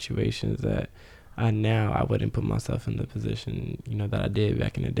lot of situations that I wouldn't put myself in the position that I did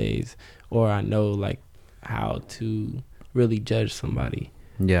back in the days, or I know like how to really judge somebody.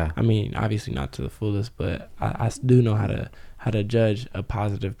 Yeah. I mean, obviously not to the fullest, but I do know how to judge a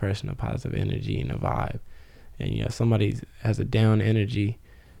positive person, a positive energy, and a vibe. And somebody has a down energy,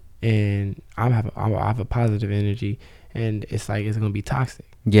 and I have a positive energy, and it's like it's gonna be toxic.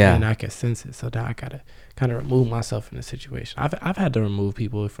 Yeah. And I can sense it, so now I gotta kind of remove myself from the situation. I've had to remove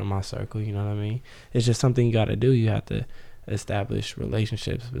people from my circle. You know what I mean? It's just something you gotta do. You have to establish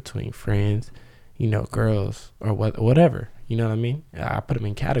relationships between friends, girls or whatever. You know what I mean? I put them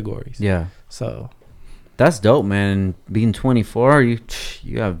in categories. Yeah. So That's dope, man. Being 24, you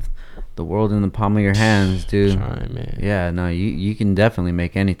have the world in the palm of your hands, dude. trying, man. Yeah, no, you can definitely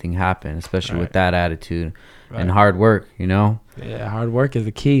make anything happen, especially with Right. that attitude and Right. hard work, Yeah, hard work is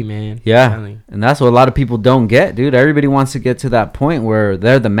the key, man. I'm Yeah, telling you. and that's what a lot of people don't get, dude. Everybody wants to get to that point where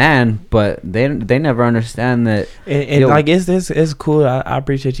they're the man, but they never understand that. And Yo. like it's cool. I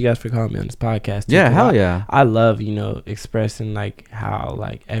appreciate you guys for calling me on this podcast. too, Yeah, 'cause hell yeah. I love expressing like how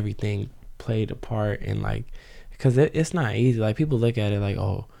like everything played a part, and like because it's not easy. Like people look at it like,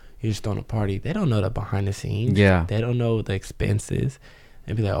 oh, you're just throwing a party. They don't know the behind the scenes. Yeah. They don't know the expenses.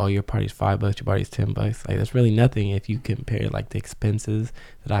 And be like, oh, your party's $5, your party's $10. Like that's really nothing if you compare like the expenses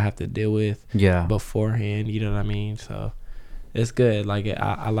that I have to deal with Yeah. beforehand. You know what I mean? So it's good. Like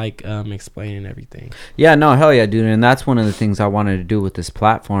I like explaining everything. Yeah, no, hell yeah, dude. And that's one of the things I wanted to do with this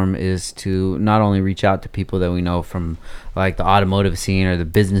platform is to not only reach out to people that we know from like the automotive scene or the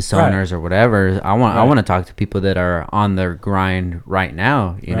business Right. owners or whatever. I want Right. to talk to people that are on their grind right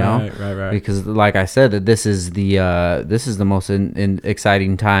now, know? Right. Because like I said, that this is the most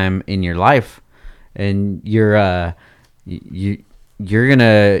exciting time in your life, and you're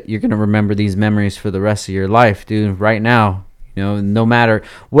gonna remember these memories for the rest of your life, dude. Right now, no matter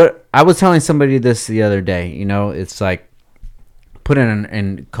what. I was telling somebody this the other day. It's like put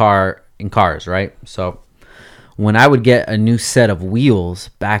in cars, right? So when I would get a new set of wheels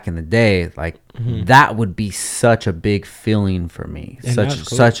back in the day, like that would be such a big feeling for me, And that's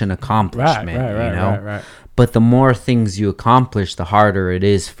cool. such an accomplishment, Right. But the more things you accomplish, the harder it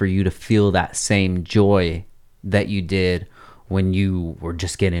is for you to feel that same joy that you did when you were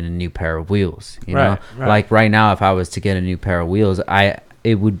just getting a new pair of wheels, Right. Like right now, if I was to get a new pair of wheels,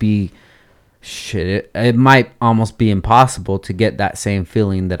 it would be it might almost be impossible to get that same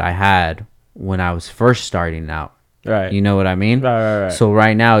feeling that I had when I was first starting out. Right. You know what I mean? Right. So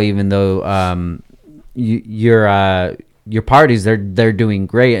right now, even though your parties they're doing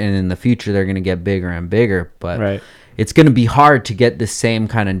great, and in the future they're gonna get bigger and bigger, but Right. it's going to be hard to get the same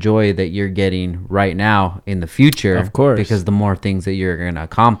kind of joy that you're getting right now in the future. Of course. Because the more things that you're going to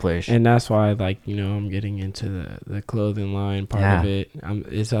accomplish. And that's why, like, you know, I'm getting into the clothing line part of it.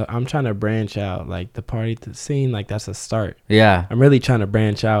 I'm trying to branch out, like the party to scene, like that's a start. Yeah. I'm really trying to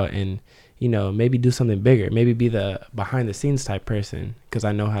branch out and, you know, maybe do something bigger, maybe be the behind the scenes type person, because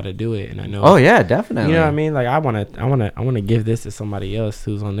I know how to do it and I know. Oh yeah, definitely. You know what I mean? Like I want to give this to somebody else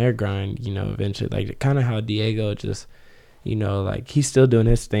who's on their grind. You know, eventually, like kind of how Diego just, you know, like he's still doing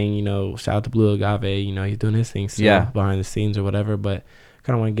his thing. You know, shout out to Blue Agave. You know, he's doing his thing still behind the scenes or whatever. But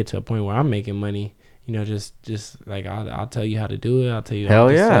kind of want to get to a point where I'm making money. You know, just like I'll tell you how to do it. I'll tell you all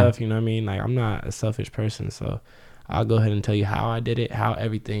the stuff. You know what I mean? Like I'm not a selfish person, so I'll go ahead and tell you how I did it, how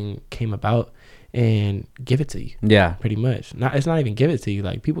everything came about, and give it to you. Yeah. Pretty much. It's not even give it to you.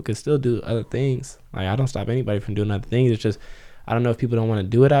 Like, people can still do other things. Like, I don't stop anybody from doing other things. It's just, I don't know if people don't want to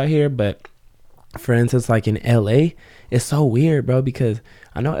do it out here, but for instance, like in LA, it's so weird, bro, because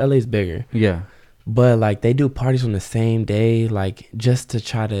I know LA's bigger. Yeah. But, like, they do parties on the same day, like, just to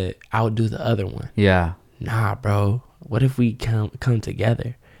try to outdo the other one. Yeah. Nah, bro. What if we come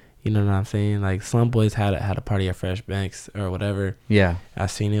together? You know what I'm saying? Like, Slum Boys had a party at Fresh Banks or whatever. Yeah. I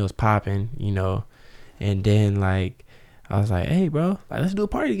seen it was popping, you know. And then, like, I was like, hey, bro, like, let's do a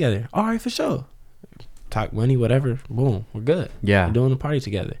party together. All right, for sure. Talk money, whatever. Boom, we're good. Yeah. We're doing a party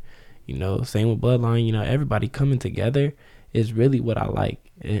together. You know, same with Bloodline. You know, everybody coming together is really what I like.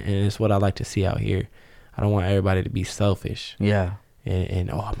 And it's what I like to see out here. I don't want everybody to be selfish. Yeah. And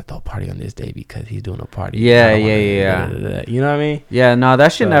I'm gonna throw a party on this day because he's doing a party. Yeah. You know what I mean? Yeah, no,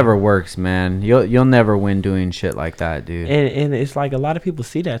 that shit never works, man. You'll never win doing shit like that, dude. And it's like a lot of people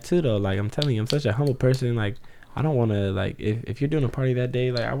see that too, though. Like, I'm telling you, I'm such a humble person. Like, I don't want to, like, if you're doing a party that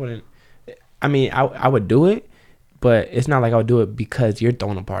day, like, I wouldn't. I mean, I would do it, but it's not like I would do it because you're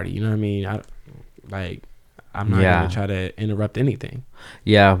throwing a party. You know what I mean? I'm not gonna try to interrupt anything.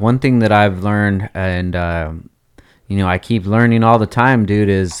 Yeah, one thing that I've learned, and you know, I keep learning all the time, dude,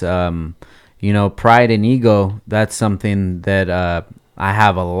 is, you know, pride and ego. That's something that I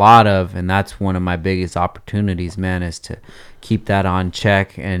have a lot of, and that's one of my biggest opportunities, man, is to keep that on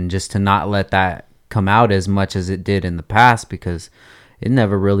check and just to not let that come out as much as it did in the past, because it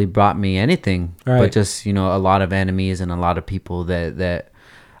never really brought me anything, but just, you know, a lot of enemies and a lot of people that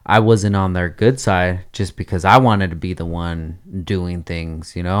I wasn't on their good side just because I wanted to be the one doing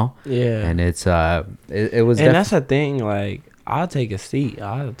things, you know? Yeah. And it's, it was. And that's the thing, like, I'll take a seat.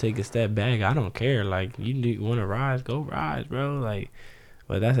 I'll take a step back. I don't care. Like, you want to rise, go rise, bro. Like,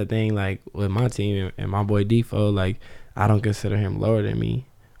 but that's the thing, like, with my team and my boy Defo, like, I don't consider him lower than me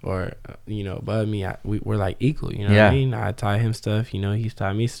or, you know, above me. We're, like, equal, you know what I mean? I taught him stuff, you know, he's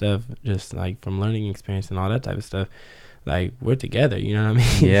taught me stuff just, like, from learning experience and all that type of stuff. Like, we're together, you know what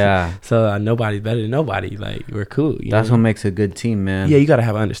I mean? Yeah. So nobody's better than nobody. Like, we're cool. That's what makes a good team, man. Yeah, you gotta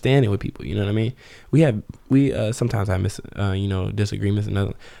have understanding with people. You know what I mean? We sometimes have you know, disagreements and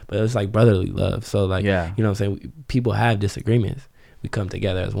other, but it's like brotherly love. So like, you know what I'm saying? People have disagreements. We come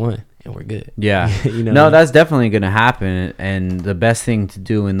together as one, and we're good. Yeah. You know, no, that's definitely gonna happen. And the best thing to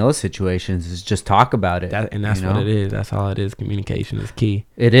do in those situations is just talk about it. And that's what it is. That's all it is. Communication is key.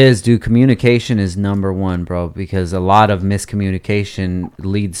 It is, dude. Communication is number one, bro. Because a lot of miscommunication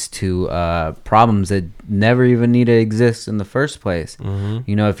leads to problems that never even need to exist in the first place. Mm-hmm.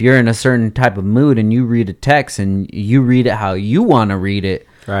 You know, if you're in a certain type of mood and you read a text and you read it how you want to read it.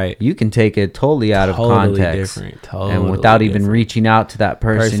 Right, you can take it totally out of context, and without even reaching out to that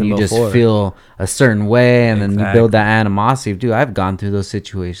person you just feel a certain way, and then you build that animosity. Dude, I've gone through those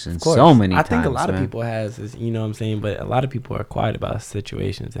situations so many times. I think a lot of people has, you know what I'm saying, but a lot of people are quiet about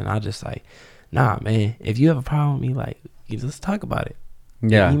situations, and I just like, nah, man. If you have a problem with me, like, let's talk about it.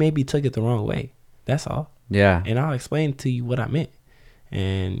 Yeah, you maybe took it the wrong way. That's all. Yeah, and I'll explain to you what I meant.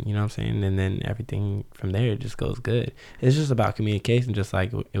 And you know what I'm saying? And then everything from there just goes good. It's just about communication, just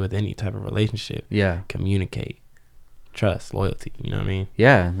like with any type of relationship. Yeah. Communicate. Trust, loyalty. You know what I mean?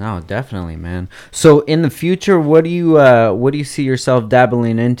 Yeah, no, definitely, man. So in the future, what do you see yourself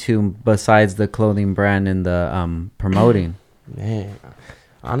dabbling into besides the clothing brand and the promoting? Man,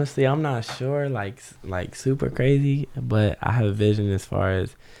 honestly, I'm not sure, like super crazy, but I have a vision as far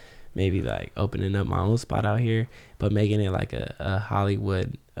as maybe like opening up my own spot out here, but making it like a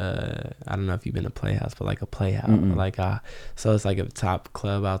Hollywood, I don't know if you've been to Playhouse, but like a Playhouse, like so it's like a top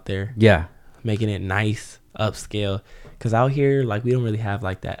club out there. Yeah. Making it nice, upscale, because out here, like, we don't really have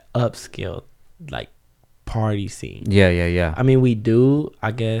like that upscale, like, party scene. Yeah. I mean, we do,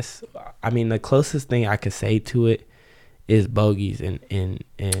 I guess. I mean, the closest thing I could say to it is Bogies and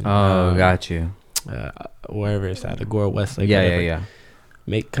got you. Wherever it's at, Agora Westlake. Yeah.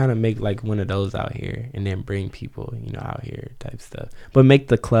 make like one of those out here, and then bring people, out here type stuff. But make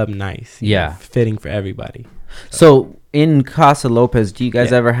the club nice, fitting for everybody. So in Casa Lopez, do you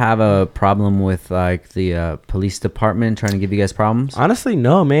guys Yeah. ever have a problem with like the police department trying to give you guys problems? Honestly,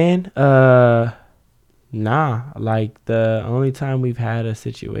 no, man. Nah. Like the only time we've had a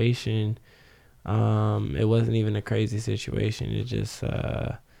situation, it wasn't even a crazy situation. It just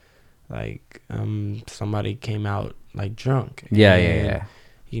somebody came out like drunk. Yeah.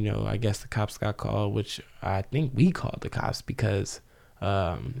 I guess the cops got called, which I think we called the cops because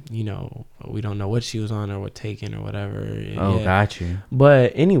we don't know what she was on or what taken or whatever. Oh, got you.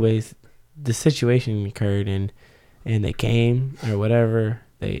 But anyways, the situation occurred and they came or whatever.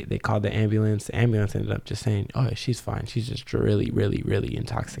 They called the ambulance. The ambulance ended up just saying, "Oh, she's fine. She's just really, really, really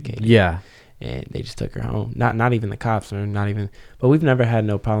intoxicated." Yeah. And they just took her home. Not even the cops, or not even. But we've never had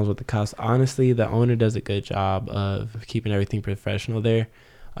no problems with the cops. Honestly, the owner does a good job of keeping everything professional there.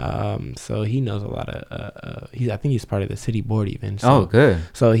 So he knows a lot of. I think he's part of the city board even. So, Oh, good.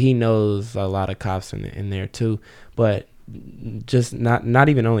 So he knows a lot of cops in there too. But just not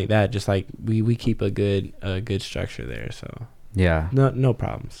even only that. Just like we keep a good structure there. So Yeah. no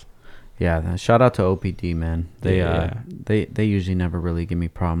problems. Yeah. Shout out to OPD, man. They Yeah. they usually never really give me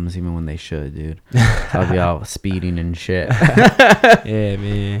problems, even when they should, dude. I'll be out speeding and shit. Yeah,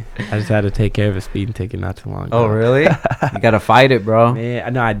 man. I just had to take care of a speeding ticket not too long ago. Oh, really? You gotta fight it, bro. Man, I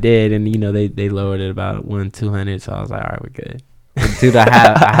know I did, and they lowered it about 200, so I was like, all right, we're good. Dude,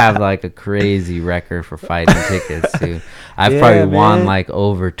 I have like a crazy record for fighting tickets, too. I've probably won man. like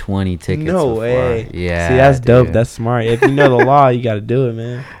over 20 tickets No before. way. Yeah. See, that's dope. dude. That's smart. If you know the law, you got to do it,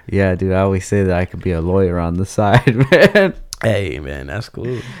 man. Yeah, dude. I always say that I could be a lawyer on the side, man. Hey, man, that's cool.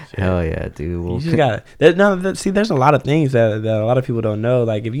 Shit. Hell yeah, dude. Well, You just got to. See, there's a lot of things that a lot of people don't know.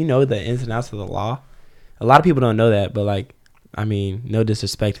 Like, if you know the ins and outs of the law, a lot of people don't know that. But, like, I mean, no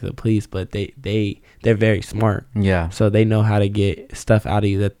disrespect to the police, but they're very smart. yeah. So they know how to get stuff out of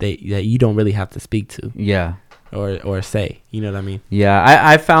you that you don't really have to speak to Yeah. or say. You know what I mean? Yeah,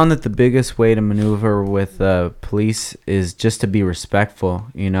 I found that the biggest way to maneuver with police is just to be respectful,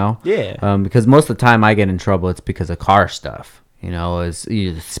 Yeah. because most of the time I get in trouble, it's because of car stuff, is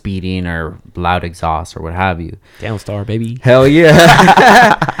either speeding or loud exhaust or what have you. Downstar, baby. Hell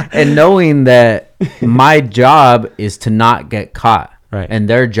yeah. And knowing that my job is to not get caught, Right. and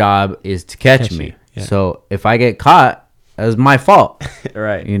their job is to catch me. you, yeah. So if I get caught, that's my fault.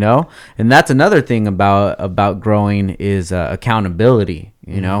 Right. And that's another thing about growing is accountability.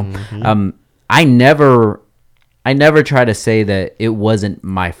 Mm-hmm. I never try to say that it wasn't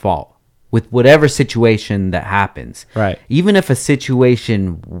my fault with whatever situation that happens. Right. Even if a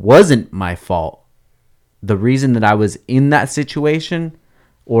situation wasn't my fault, the reason that I was in that situation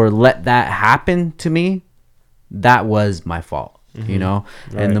or let that happen to me, that was my fault. Right.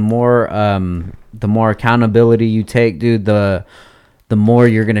 And the more accountability you take, dude, the more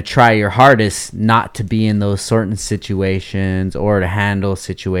you're going to try your hardest not to be in those certain situations or to handle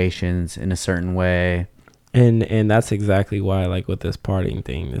situations in a certain way. And that's exactly why, like, with this partying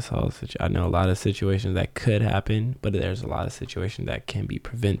thing, I know a lot of situations that could happen, but there's a lot of situations that can be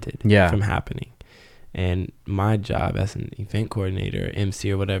prevented from happening. And my job as an event coordinator,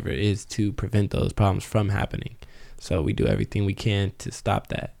 MC or whatever, is to prevent those problems from happening. So we do everything we can to stop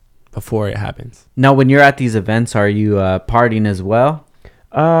that before it happens. Now, when you're at these events, are you partying as well?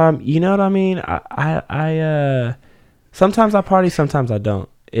 You know what I mean? I sometimes I party, sometimes I don't.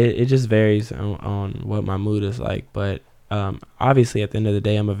 It just varies on what my mood is like. But obviously, at the end of the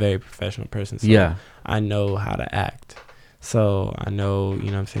day, I'm a very professional person. So I know how to act. So I know,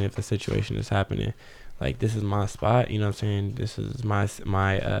 what I'm saying, if a situation is happening, like, this is my spot, what I'm saying, this is my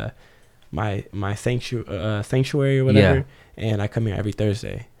sanctuary or whatever, and I come here every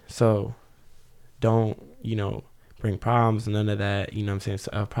Thursday. So don't, bring problems, none of that, what I'm saying. So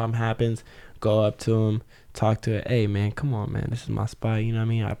a problem happens, go up to them, talk to it. Hey, man, come on, man, this is my spot, you know what I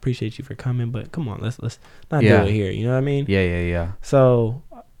mean? I appreciate you for coming, but come on, let's not do it here, you know what I mean? Yeah. So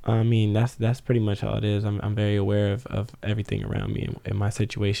I mean, that's pretty much all it is. I'm very aware of everything around me in my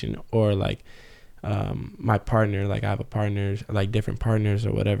situation, or like my partner. Like, I have a partner, like different partners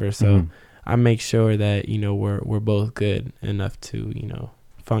or whatever. So I make sure that we're both good enough to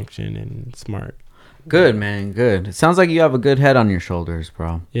function and smart. Good, man. Good. It sounds like you have a good head on your shoulders,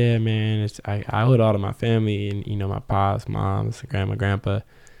 bro. Yeah, man. I owe it all to my family and my pops, moms, grandma, grandpa.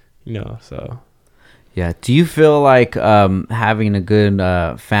 So. Yeah. Do you feel like having a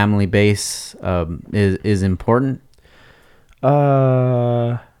good family base is important?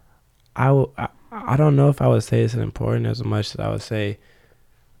 I don't know if I would say it's important as much as I would say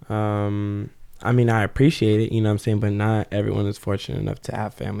I mean, I appreciate it, you know what I'm saying? But not everyone is fortunate enough to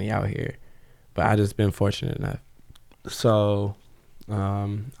have family out here. But I just been fortunate enough. So,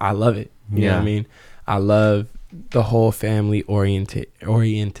 I love it. You know what I mean? I love the whole family oriented,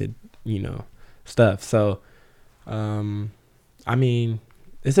 you know, stuff. So, I mean,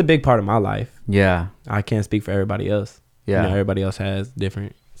 it's a big part of my life. Yeah. I can't speak for everybody else. Yeah. You know, everybody else has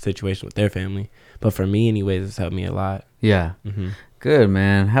different situations with their family. But for me, anyways, it's helped me a lot. Yeah. Mm-hmm. Good,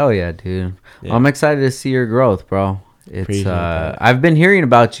 man. Hell yeah, dude. Yeah. Well, I'm excited to see your growth, bro. It's Appreciate that. I've been hearing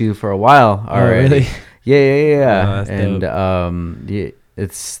about you for a while already. Oh, really? Yeah. Oh, that's and dope.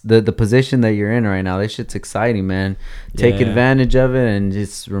 it's the position that you're in right now. This shit's exciting, man. Take Yeah. advantage of it and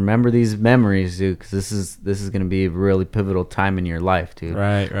just remember these memories, dude, cuz this is going to be a really pivotal time in your life, dude.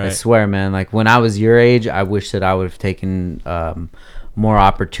 Right. I swear, man, like when I was your age, I wish that I would have taken more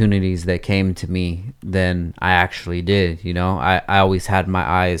opportunities that came to me than I actually did. You know, I always had my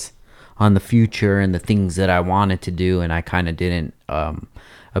eyes on the future and the things that I wanted to do, and I kind of didn't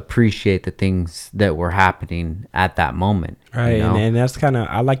appreciate the things that were happening at that moment. Right. You know? And that's kind of,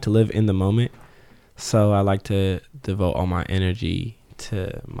 I like to live in the moment. So I like to devote all my energy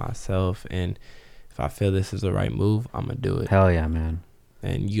to myself. And if I feel this is the right move, I'm going to do it. Hell yeah, man.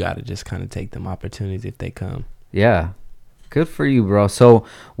 And you got to just kind of take them opportunities if they come. Yeah. Good for you, bro. So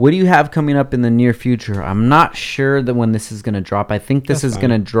what do you have coming up in the near future? I'm not sure that when this is going to drop. I think this is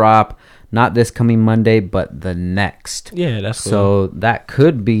going to drop not this coming Monday, but the next. Yeah, that's cool. So that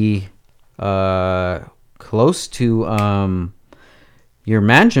could be close to your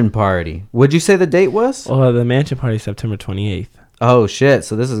mansion party. Would you say the date was? Well, the mansion party is September 28th. Oh, shit.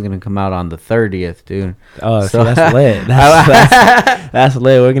 So this is going to come out on the 30th, dude. Oh, So- so that's lit. That's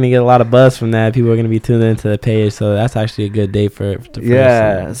lit. We're going to get a lot of buzz from that. People are going to be tuned into the page. So that's actually a good day for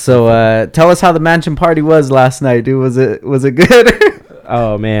Yeah. So tell us how the mansion party was last night, dude. Was it good?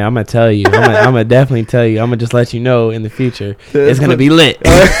 Oh, man, I'm going to tell you. I'm going to definitely tell you. I'm going to just let you know in the future. It's going to be lit.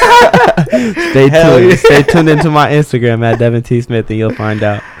 Stay Hell tuned. yeah. Stay tuned into my Instagram at Devin T. Smith and you'll find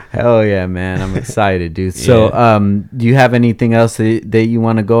out. Hell yeah, man. I'm excited, dude. So do you have anything else that you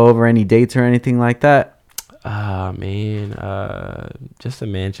want to go over? Any dates or anything like that? Man, just a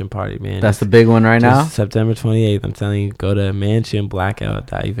mansion party, man. That's the big one right now? September 28th. I'm telling you, go to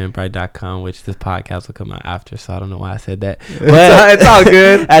mansionblackout.eventbrite.com, which this podcast will come out after, so I don't know why I said that. But It's all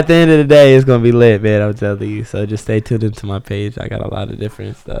good. At the end of the day, it's going to be lit, man. I'm telling you. So just stay tuned into my page. I got a lot of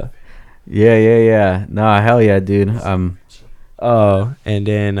different stuff. Yeah. No, hell yeah, dude. Oh, and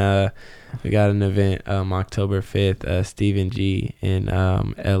then we got an event October 5th, Stephen G in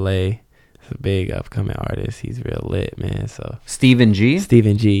LA. It's a big upcoming artist. He's real lit, man. So Stephen G?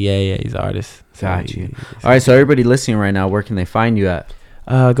 Stephen G, yeah, he's an artist. So Got you. All right, so everybody listening right now, where can they find you at?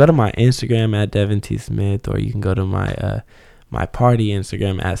 Go to my Instagram at Devin T. Smith, or you can go to my my party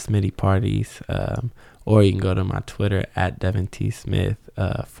Instagram at Smitty Parties, or you can go to my Twitter at Devin T. Smith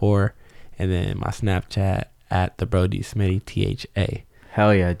 4, and then my Snapchat at the Brody Smitty THA.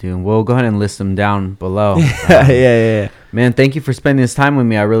 Hell yeah, dude. We'll go ahead and list them down below. Yeah. Man, thank you for spending this time with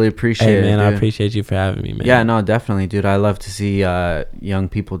me. I really appreciate Hey, it. man, dude. I appreciate you for having me, man. Yeah, no, definitely, dude. I love to see young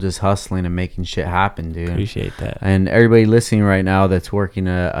people just hustling and making shit happen, dude. Appreciate that. And everybody listening right now that's working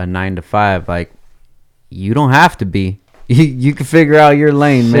a 9-to-5, like, you don't have to be. You can figure out your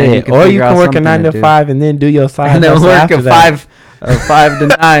lane, man. Shit, or you figure can out work a something 9 to 5 and then do your side and then hustle work after a that. 5 to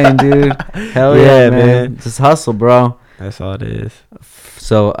 9, dude. Hell yeah, Yeah, man. man. Just hustle, bro. That's all it is.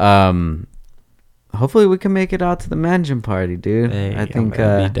 So, hopefully we can make it out to the mansion party, dude. Hey, I think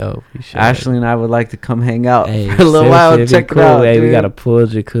that'd be dope. We should. Ashley and I would like to come hang out Hey, for a little while and seriously, check it'd be it out. cool. Hey, we dude. got a pool,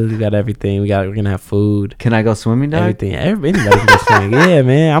 jacuzzi, we got everything. We're gonna have food. Can I go swimming, dog? Everything. Anybody can go swimming. Yeah,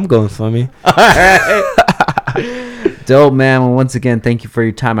 man. I'm going swimming. Dope, man. Well, once again, thank you for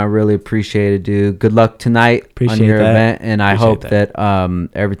your time. I really appreciate it, dude. Good luck tonight on Appreciate your that. event, and I Appreciate hope that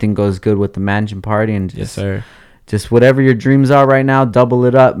everything goes good with the mansion party. And Yes, sir. just whatever your dreams are right now, double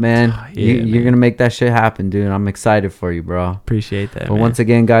it up, man. Yeah, You're man. gonna make that shit happen, dude. I'm excited for you, bro. Appreciate that. But man. once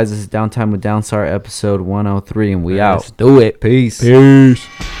again, guys, this is Downtime with Downstar episode 103, and we out. Let's do it. Peace. Peace.